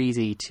super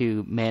easy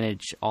to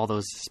manage all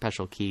those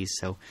special keys.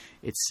 So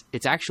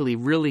it's actually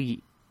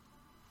really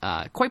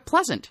quite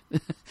pleasant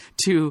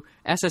to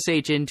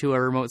SSH into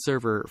a remote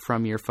server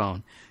from your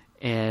phone.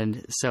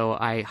 And so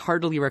I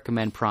heartily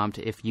recommend Prompt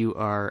if you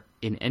are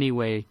in any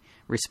way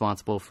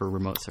responsible for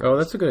remote servers. Oh,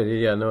 that's a good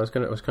idea. Yeah, no, I was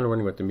kind of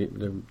wondering what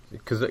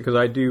because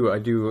I do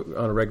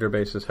on a regular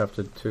basis have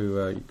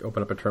to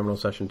open up a terminal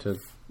session to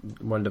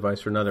one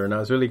device or another, and I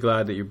was really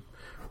glad that you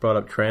brought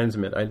up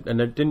Transmit. I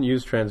didn't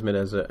use Transmit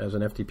as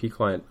an FTP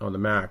client on the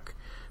Mac,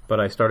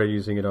 but I started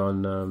using it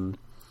on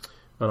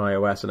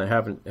iOS, and I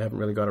haven't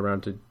really got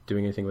around to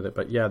doing anything with it.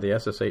 But yeah, the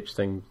SSH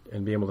thing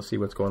and being able to see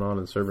what's going on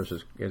in the servers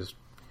is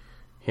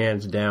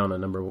hands down a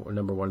number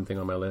one thing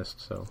on my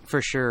list. So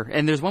for sure.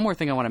 And there's one more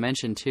thing I want to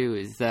mention too,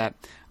 is that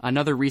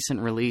another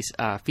recent release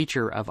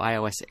feature of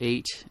iOS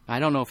 8, I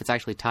don't know if it's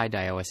actually tied to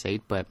iOS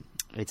 8, but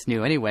it's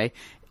new anyway,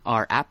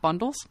 are app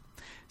bundles.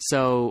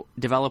 So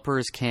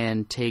developers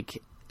can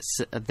take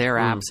their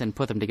apps and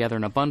put them together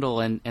in a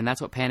bundle, and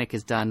that's what Panic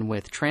has done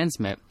with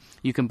Transmit.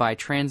 You can buy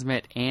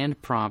Transmit and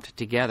Prompt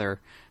together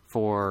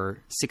for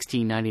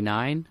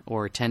 $16.99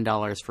 or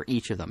 $10 for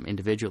each of them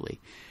individually.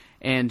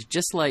 And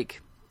just like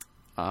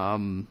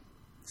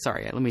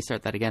sorry, let me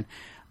start that again.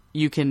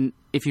 You can,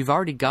 if you've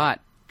already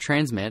got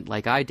Transmit,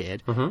 like I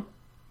did,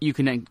 you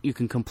can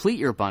complete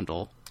your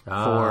bundle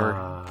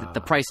for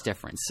the price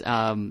difference.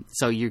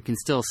 So you can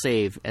still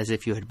save as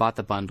if you had bought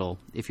the bundle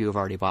if you have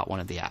already bought one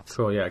of the apps.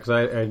 Cool, yeah, because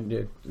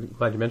I'm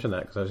glad you mentioned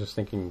that, because I was just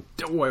thinking,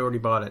 oh, I already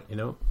bought it,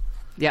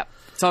 Yep,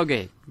 it's all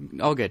good.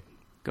 All good.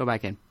 Go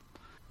back in.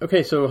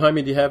 Okay, so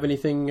Jaime, do you have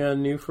anything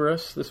new for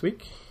us this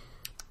week?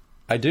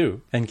 I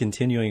do. And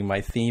continuing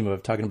my theme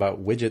of talking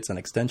about widgets and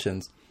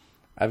extensions,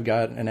 I've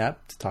got an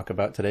app to talk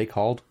about today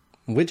called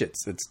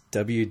Widgets. It's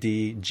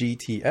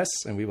WDGTS,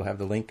 and we will have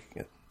the link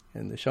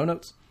in the show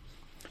notes.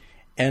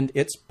 And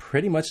it's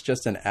pretty much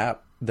just an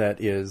app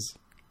that is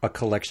a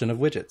collection of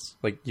widgets.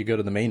 Like, you go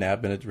to the main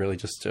app, and it's really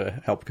just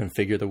to help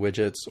configure the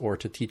widgets or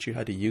to teach you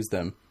how to use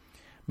them.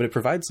 But it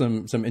provides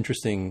some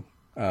interesting,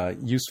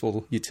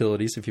 useful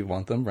utilities if you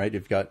want them, right?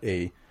 You've got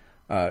a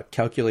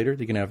calculator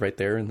that you can have right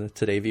there in the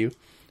Today view.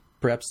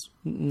 Perhaps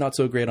not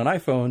so great on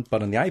iPhone,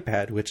 but on the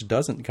iPad, which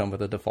doesn't come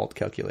with a default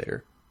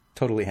calculator.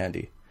 Totally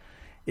handy.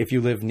 If you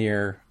live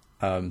near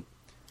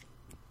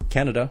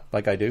Canada,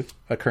 like I do,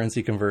 a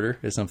currency converter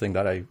is something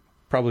that I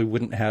probably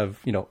wouldn't have,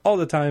 all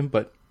the time,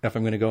 but if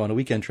I'm going to go on a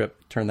weekend trip,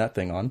 turn that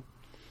thing on.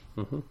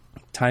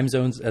 Time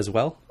zones as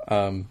well.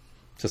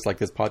 Just like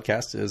this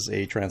podcast is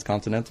a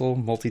transcontinental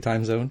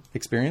multi-time zone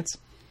experience.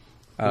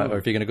 Or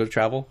if you're going to go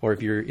travel, or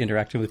if you're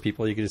interacting with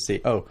people, you can just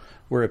say, oh,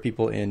 we're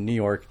people in New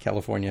York,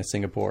 California,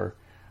 Singapore.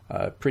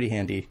 Pretty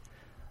handy.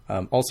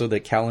 Also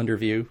the calendar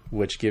view,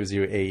 which gives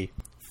you a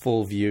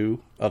full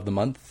view of the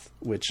month,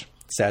 which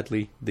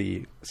sadly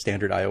the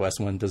standard iOS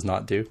one does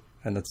not do.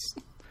 And that's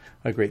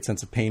a great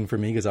sense of pain for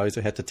me, because I always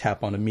had to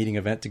tap on a meeting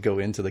event to go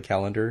into the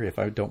calendar if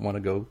I don't want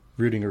to go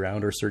rooting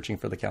around or searching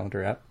for the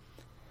calendar app.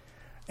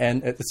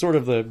 And it's sort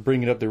of the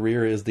bringing up the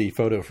rear is the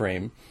photo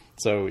frame.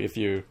 So if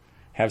you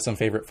have some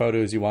favorite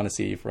photos you want to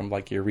see from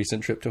like your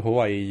recent trip to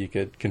Hawaii, you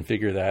could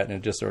configure that and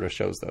it just sort of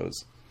shows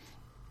those.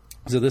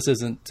 So this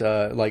isn't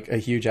like a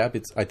huge app.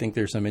 I think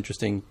there's some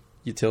interesting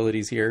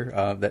utilities here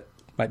that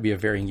might be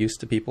of varying use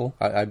to people.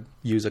 I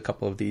use a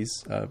couple of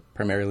these,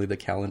 primarily the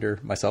calendar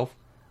myself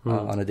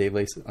on a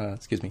daily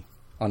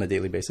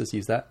basis,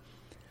 use that.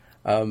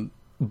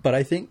 But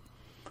I think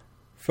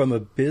from a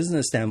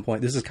business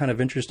standpoint, this is kind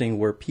of interesting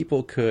where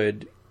people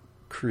could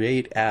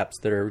create apps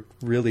that are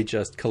really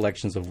just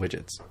collections of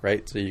widgets,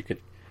 right? So you could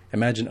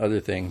imagine other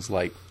things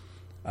like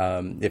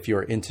if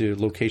you're into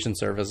location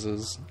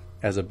services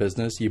as a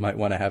business, you might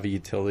want to have a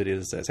utility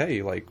that says,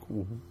 hey, like,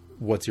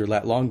 what's your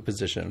lat long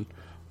position?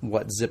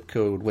 What zip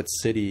code, what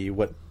city,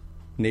 what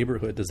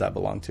neighborhood does that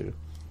belong to?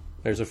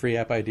 There's a free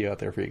app idea out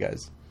there for you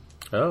guys.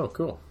 Oh,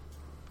 cool.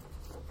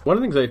 One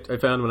of the things I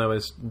found when I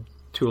was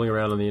tooling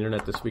around on the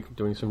internet this week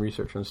doing some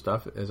research on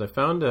stuff is I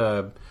found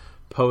a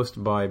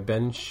post by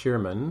Ben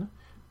Shearman,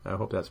 I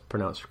hope that's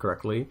pronounced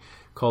correctly,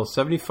 called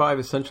 75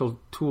 Essential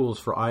Tools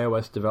for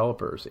iOS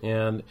Developers.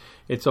 And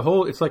it's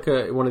like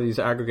one of these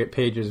aggregate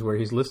pages where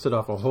he's listed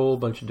off a whole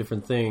bunch of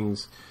different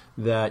things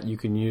that you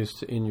can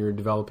use in your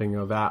developing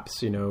of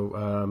apps,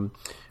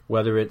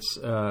 whether it's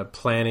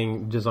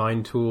planning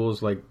design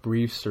tools like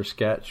Briefs or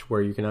Sketch,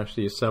 where you can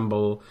actually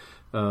assemble.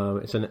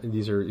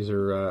 These are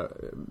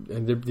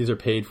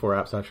paid for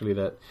apps actually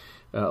that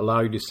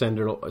allow you to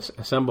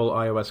assemble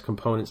iOS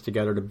components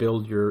together to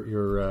build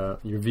your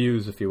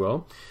views, if you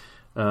will.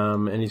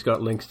 And he's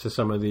got links to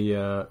some of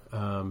the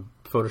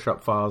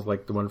Photoshop files,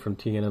 like the one from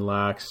Tien and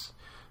Lax,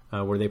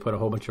 where they put a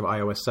whole bunch of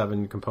iOS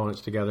 7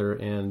 components together,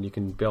 and you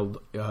can build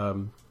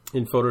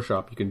in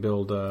Photoshop. You can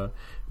build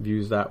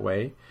views that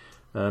way.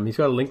 He's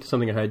got a link to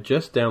something I had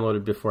just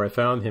downloaded before I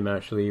found him,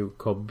 actually,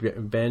 called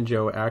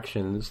Banjo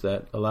Actions,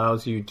 that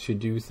allows you to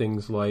do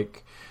things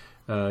like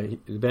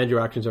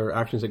Banjo Actions are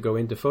actions that go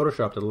into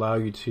Photoshop that allow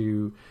you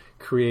to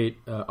create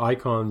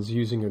icons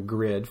using a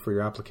grid for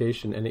your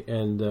application,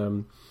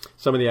 and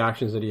some of the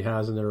actions that he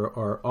has in there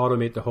are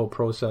automate the whole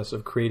process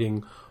of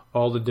creating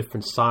all the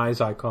different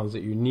size icons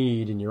that you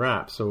need in your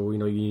app. So, you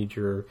need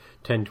your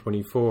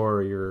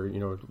 1024, your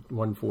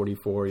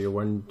 144, your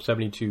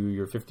 172,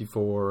 your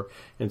 54,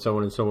 and so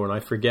on and so on. I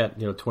forget,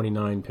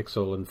 29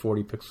 pixel and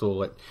 40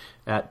 pixel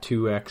at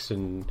 2x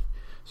and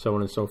so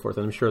on and so forth.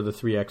 And I'm sure the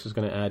 3x is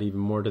going to add even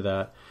more to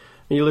that.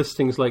 And he lists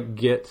things like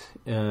Git.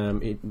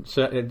 I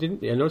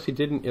noticed he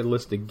didn't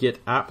list the Git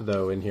app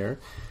though in here.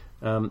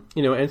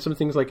 And some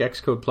things like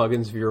Xcode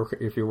plugins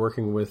if you're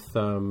working with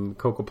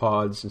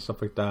CocoaPods and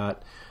stuff like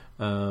that.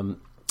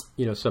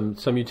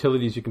 Some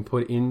utilities you can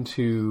put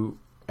into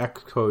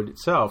Xcode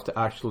itself to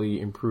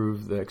actually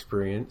improve the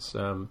experience.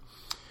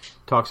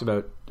 Talks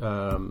about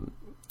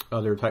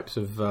other types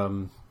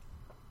of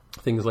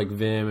things like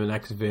Vim and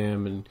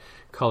XVim and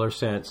Color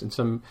Sense, and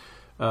some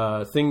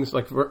things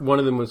like one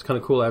of them was kind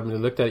of cool. I haven't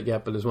really looked at it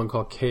yet, but there's one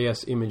called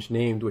KS Image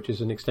Named, which is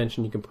an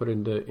extension you can put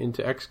into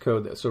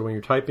Xcode. So when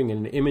you're typing in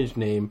an image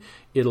name,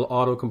 it'll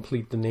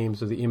autocomplete the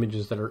names of the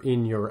images that are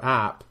in your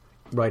app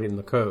right in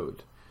the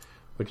code,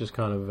 which is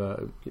kind of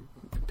a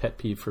pet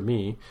peeve for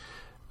me.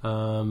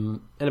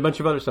 And a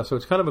bunch of other stuff. So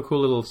it's kind of a cool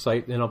little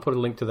site, and I'll put a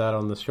link to that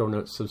on the show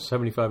notes. So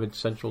 75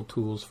 essential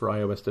tools for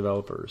iOS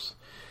developers.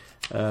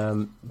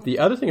 The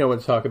other thing I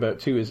want to talk about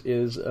too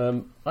is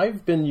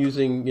I've been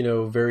using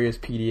various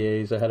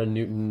PDAs. I had a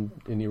Newton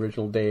in the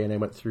original day, and I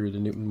went through the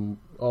Newton,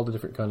 all the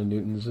different kind of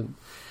Newtons, and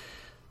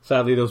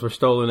sadly those were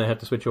stolen. I had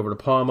to switch over to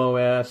Palm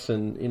OS,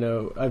 and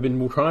I've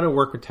been trying to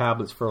work with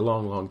tablets for a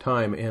long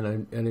time,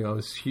 and I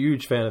was a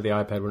huge fan of the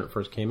iPad when it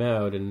first came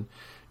out, and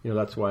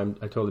that's why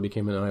I totally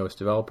became an iOS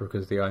developer,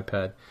 because of the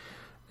iPad.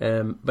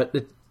 But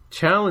the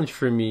challenge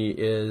for me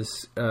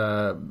is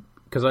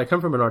because I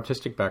come from an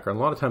artistic background,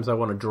 a lot of times I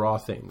want to draw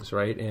things,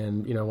 right?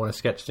 And, I want to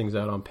sketch things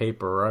out on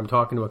paper, or I'm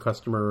talking to a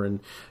customer and,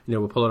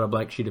 we'll pull out a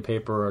blank sheet of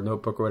paper or a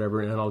notebook or whatever,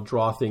 and I'll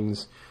draw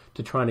things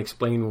to try and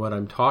explain what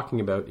I'm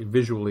talking about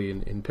visually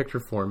in picture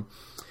form.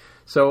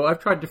 So I've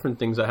tried different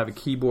things. I have a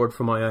keyboard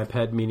for my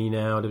iPad mini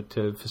now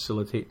to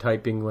facilitate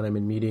typing when I'm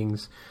in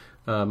meetings.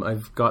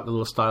 I've got the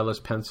little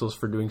stylus pencils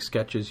for doing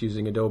sketches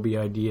using Adobe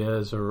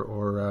Ideas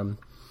or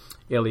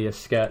Alias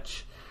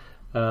Sketch.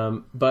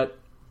 But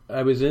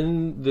I was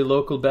in the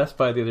local Best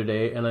Buy the other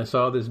day, and I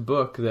saw this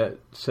book that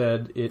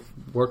said it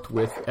worked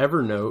with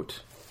Evernote,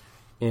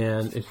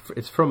 and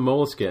it's from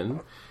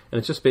Moleskine, and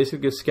it's just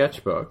basically a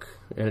sketchbook,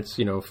 and it's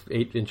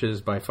 8 inches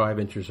by 5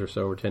 inches or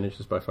so, or 10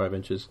 inches by 5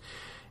 inches,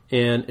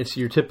 and it's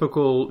your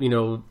typical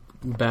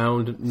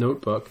bound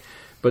notebook.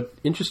 But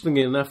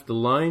interestingly enough, the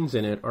lines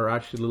in it are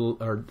actually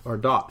are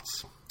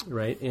dots,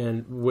 right?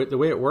 And the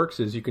way it works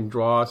is you can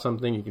draw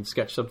something, you can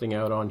sketch something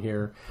out on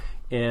here.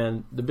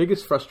 And the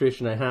biggest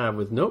frustration I have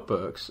with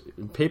notebooks,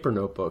 paper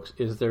notebooks,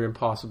 is they're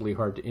impossibly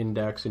hard to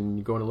index, and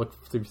you go and look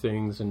through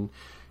things, and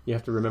you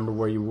have to remember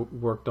where you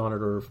worked on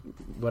it or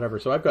whatever.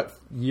 So I've got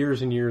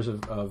years and years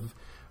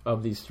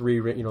of these three,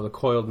 the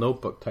coiled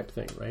notebook type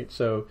thing, right?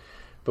 So,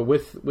 but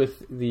with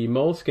the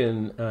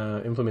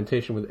Moleskine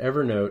implementation with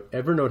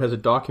Evernote has a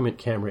document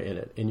camera in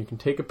it, and you can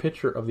take a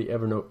picture of the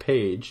Evernote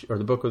page or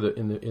the book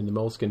in the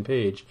Moleskine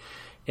page,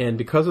 and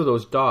because of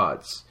those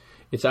dots,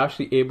 it's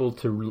actually able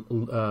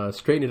to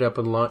straighten it up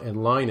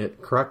and line it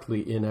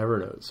correctly in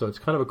Evernote. So it's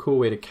kind of a cool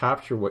way to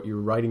capture what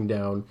you're writing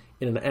down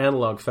in an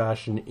analog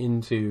fashion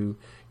into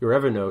your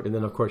Evernote. And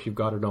then, of course, you've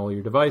got it on all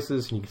your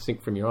devices, and you can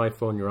sync from your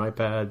iPhone, your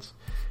iPads,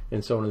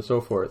 and so on and so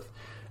forth.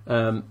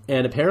 And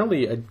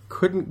apparently I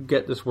couldn't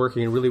get this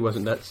working. It really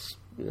wasn't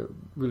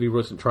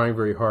trying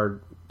very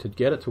hard to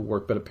get it to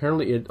work. But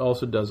apparently it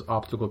also does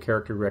optical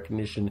character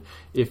recognition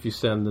if you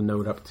send the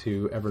note up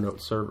to Evernote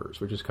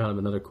servers, which is kind of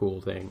another cool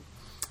thing.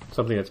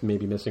 Something that's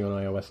maybe missing on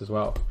iOS as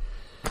well.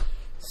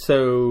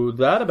 So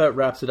that about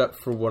wraps it up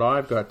for what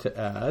I've got to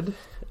add.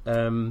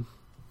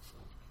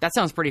 That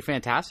sounds pretty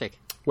fantastic.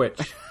 Which?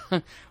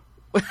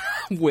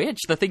 Which?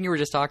 The thing you were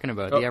just talking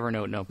about, the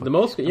Evernote notebook. The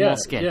Moleskine, yeah.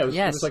 Moleskine.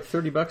 Yeah, it was like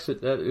 $30.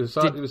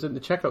 It was in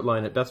the checkout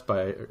line at Best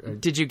Buy.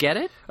 Did you get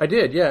it? I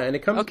did, yeah. And it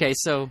comes. Okay,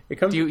 so it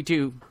comes. Do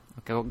you?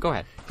 Okay, well, go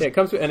ahead. Yeah, it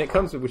comes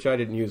with, which I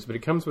didn't use, but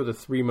it comes with a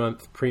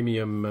 3-month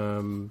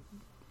premium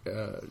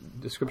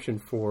description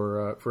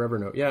for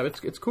Evernote. Yeah,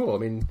 it's cool. I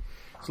mean,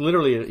 it's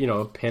literally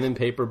a pen and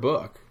paper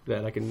book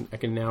that I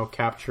can now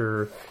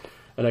capture,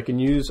 and I can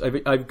use.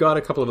 I've got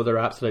a couple of other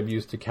apps that I've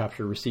used to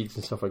capture receipts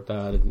and stuff like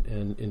that,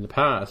 and in the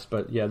past.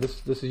 But yeah,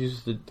 this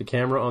uses the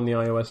camera on the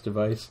iOS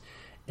device,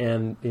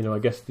 and I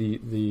guess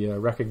the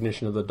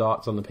recognition of the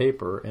dots on the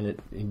paper, and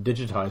it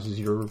digitizes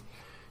your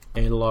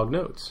analog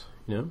notes.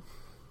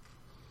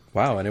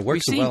 Wow, and it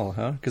works well,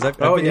 huh? Because I've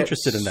been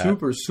interested in that.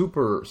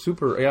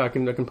 Super. Yeah, I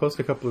can post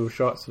a couple of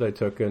shots that I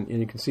took, and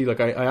you can see. Like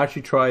I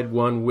actually tried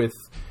one with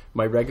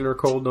my regular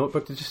cold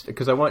notebook to just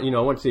because I want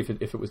to see if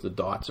it was the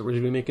dots that were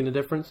really making a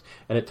difference,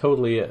 and it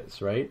totally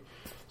is, right?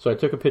 So I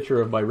took a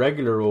picture of my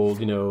regular old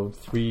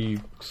 3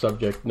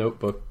 subject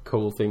notebook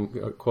coiled thing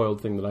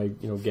that I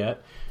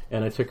get,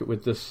 and I took it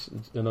with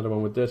another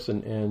one with this,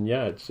 and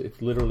yeah,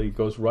 it literally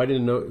goes right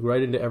into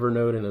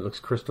Evernote, and it looks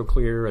crystal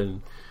clear,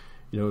 and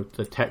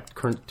the text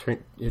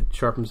it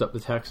sharpens up the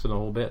text and a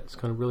whole bit. It's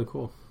kind of really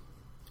cool.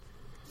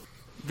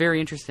 Very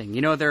interesting.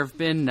 There have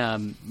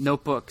been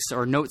notebooks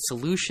or note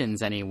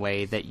solutions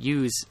anyway that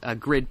use a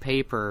grid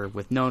paper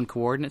with known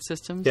coordinate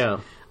systems. Yeah.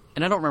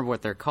 And I don't remember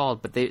what they're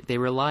called, but they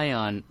rely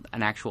on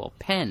an actual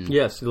pen.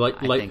 Yes, light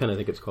pen, I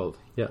think it's called.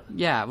 Yeah.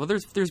 Yeah. Well,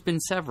 there's been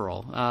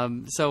several.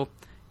 I'd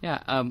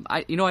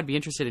be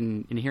interested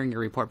in hearing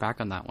your report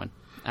back on that one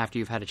after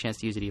you've had a chance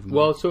to use it even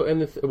more.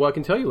 Well, I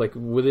can tell you,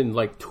 within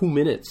 2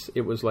 minutes,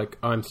 it was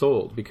I'm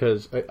sold,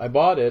 because I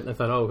bought it and I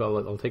thought,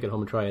 I'll take it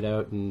home and try it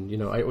out, and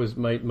it was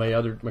my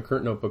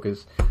current notebook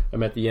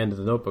I'm at the end of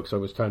the notebook, so I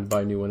was trying to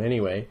buy a new one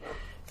anyway.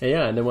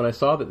 And then when I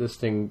saw that this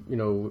thing,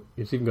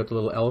 it's even got the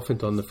little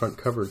elephant on the front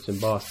cover. It's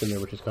embossed in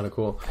there, which is kind of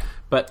cool.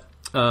 But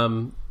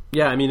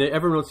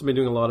Evernote's been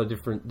doing a lot of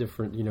different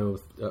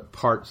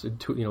parts,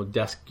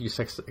 desk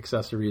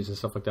accessories and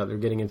stuff like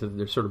that.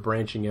 They're sort of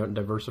branching out and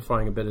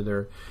diversifying a bit of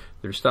their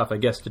stuff, I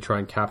guess, to try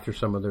and capture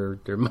some of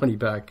their money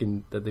back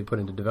that they put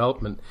into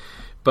development.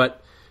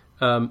 But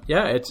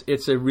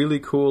it's a really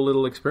cool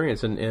little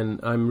experience,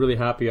 and I'm really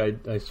happy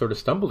I sort of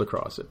stumbled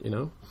across it.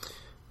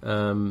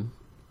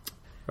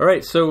 All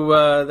right,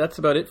 so that's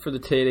about it for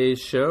today's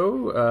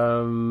show.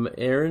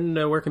 Aaron,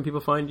 where can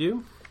people find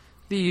you?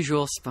 The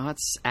usual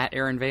spots, at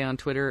Aaron Vey on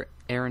Twitter,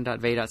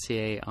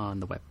 aaron.vey.ca on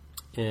the web.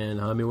 And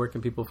Hami, where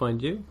can people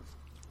find you?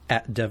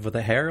 At Dev with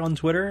a Hair on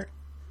Twitter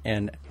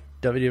and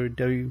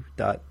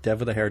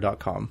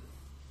www.devwithahair.com.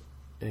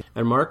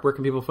 And Mark, where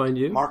can people find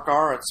you? Mark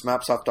R at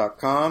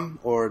smapsoft.com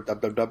or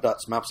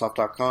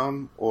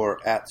www.smapsoft.com or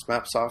at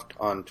smapsoft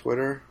on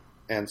Twitter.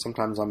 And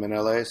sometimes I'm in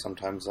LA,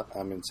 sometimes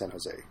I'm in San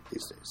Jose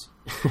these days.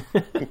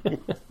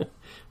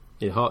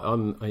 in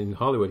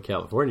Hollywood,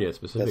 California,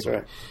 specifically. That's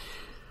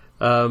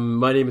right.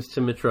 My name is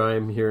Tim Mitra.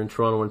 I'm here in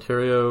Toronto,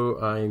 Ontario.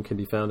 I can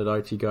be found at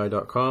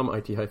itguy.com,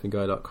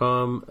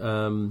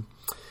 it-guy.com.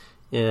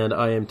 And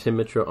I am Tim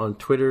Mitra on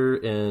Twitter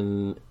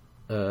and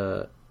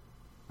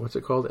what's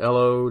it called?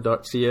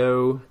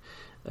 lo.co.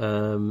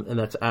 And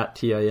that's at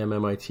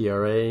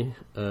TIMMITRA.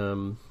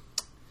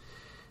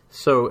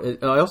 So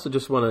I also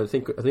just want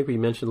to I think we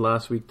mentioned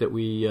last week that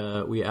we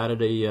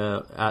added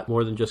a at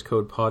More Than Just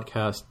Code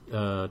podcast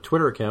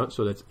Twitter account.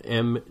 So that's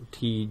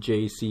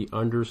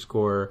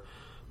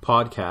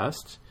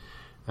MTJC_podcast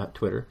at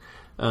Twitter.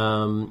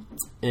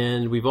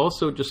 And we've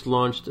also just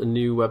launched a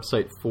new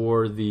website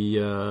for the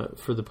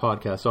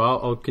podcast. So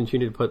I'll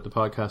continue to put the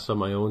podcast on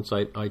my own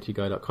site,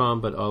 itguy.com,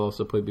 but I'll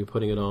also be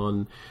putting it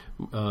on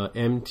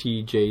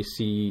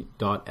mtjc.fm.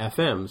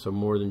 So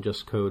More Than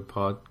Just Code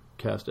podcast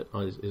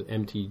is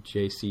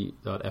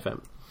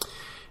mtjc.fm.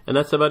 And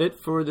that's about it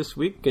for this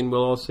week, and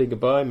we'll all say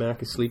goodbye.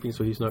 Mac is sleeping,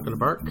 so he's not going to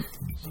bark.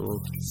 So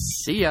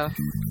see ya.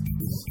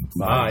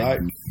 Bye.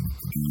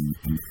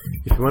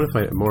 If you want to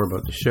find out more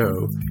about the show,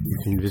 you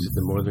can visit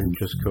the More Than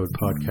Just Code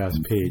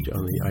podcast page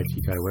on the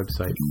IT Guy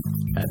website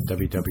at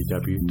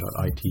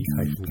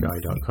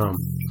www.it-guy.com.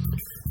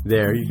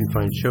 There you can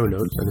find show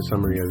notes and a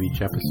summary of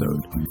each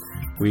episode.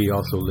 We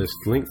also list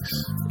links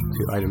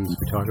to items we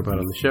talk about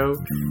on the show,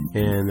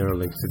 and there are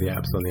links to the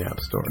apps on the App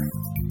Store.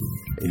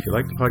 If you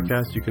like the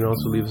podcast, you can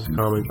also leave us a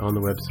comment on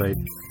the website.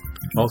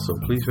 Also,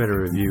 please write a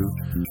review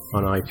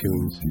on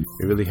iTunes.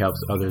 It really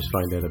helps others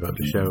find out about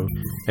the show.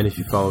 And if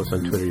you follow us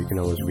on Twitter, you can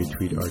always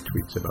retweet our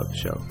tweets about the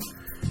show.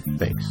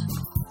 Thanks.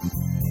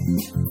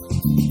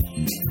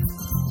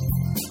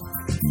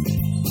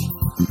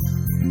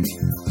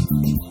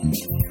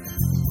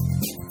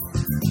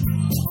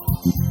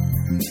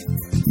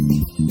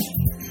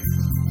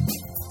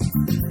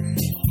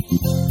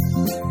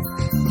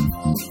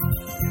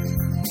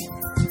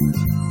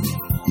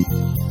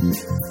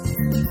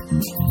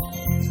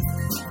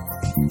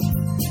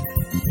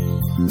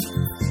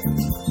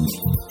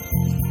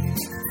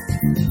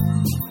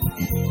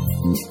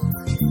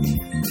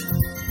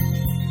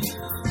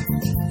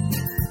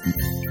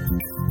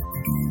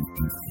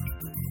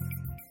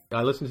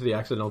 I listened to the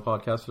Accidental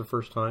podcast for the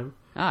first time.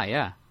 Ah,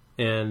 yeah.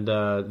 And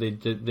they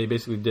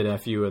basically did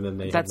F you, and then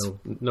they had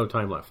no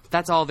time left.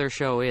 That's all their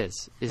show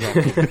is F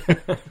you.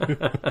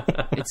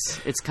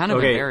 It's kind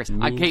of embarrassing.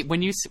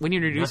 When you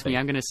introduce me,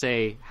 I'm going to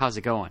say, "How's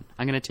it going?"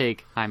 I'm going to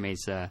take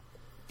Jaime's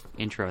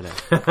intro there.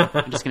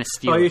 I'm just going to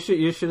steal.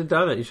 You should have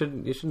done it. You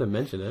shouldn't have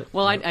mentioned it.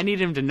 Well, I need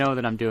him to know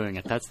that I'm doing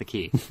it. That's the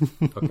key.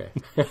 Okay.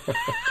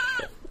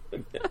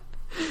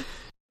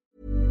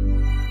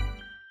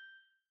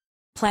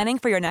 Planning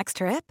for your next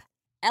trip?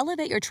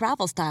 Elevate your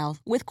travel style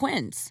with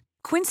Quince.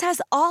 Quince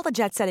has all the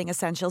jet-setting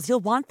essentials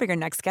you'll want for your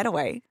next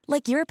getaway,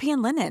 like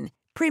European linen,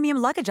 premium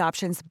luggage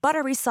options,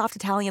 buttery soft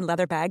Italian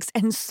leather bags,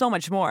 and so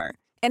much more.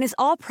 And is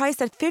all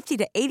priced at 50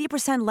 to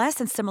 80% less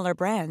than similar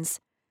brands.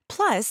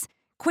 Plus,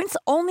 Quince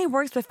only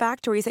works with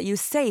factories that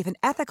use safe and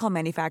ethical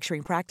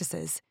manufacturing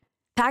practices.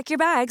 Pack your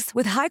bags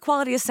with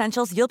high-quality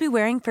essentials you'll be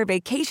wearing for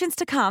vacations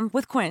to come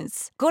with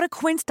Quince. Go to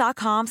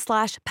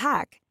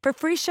quince.com/pack for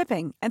free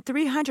shipping and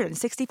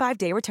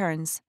 365-day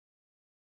returns.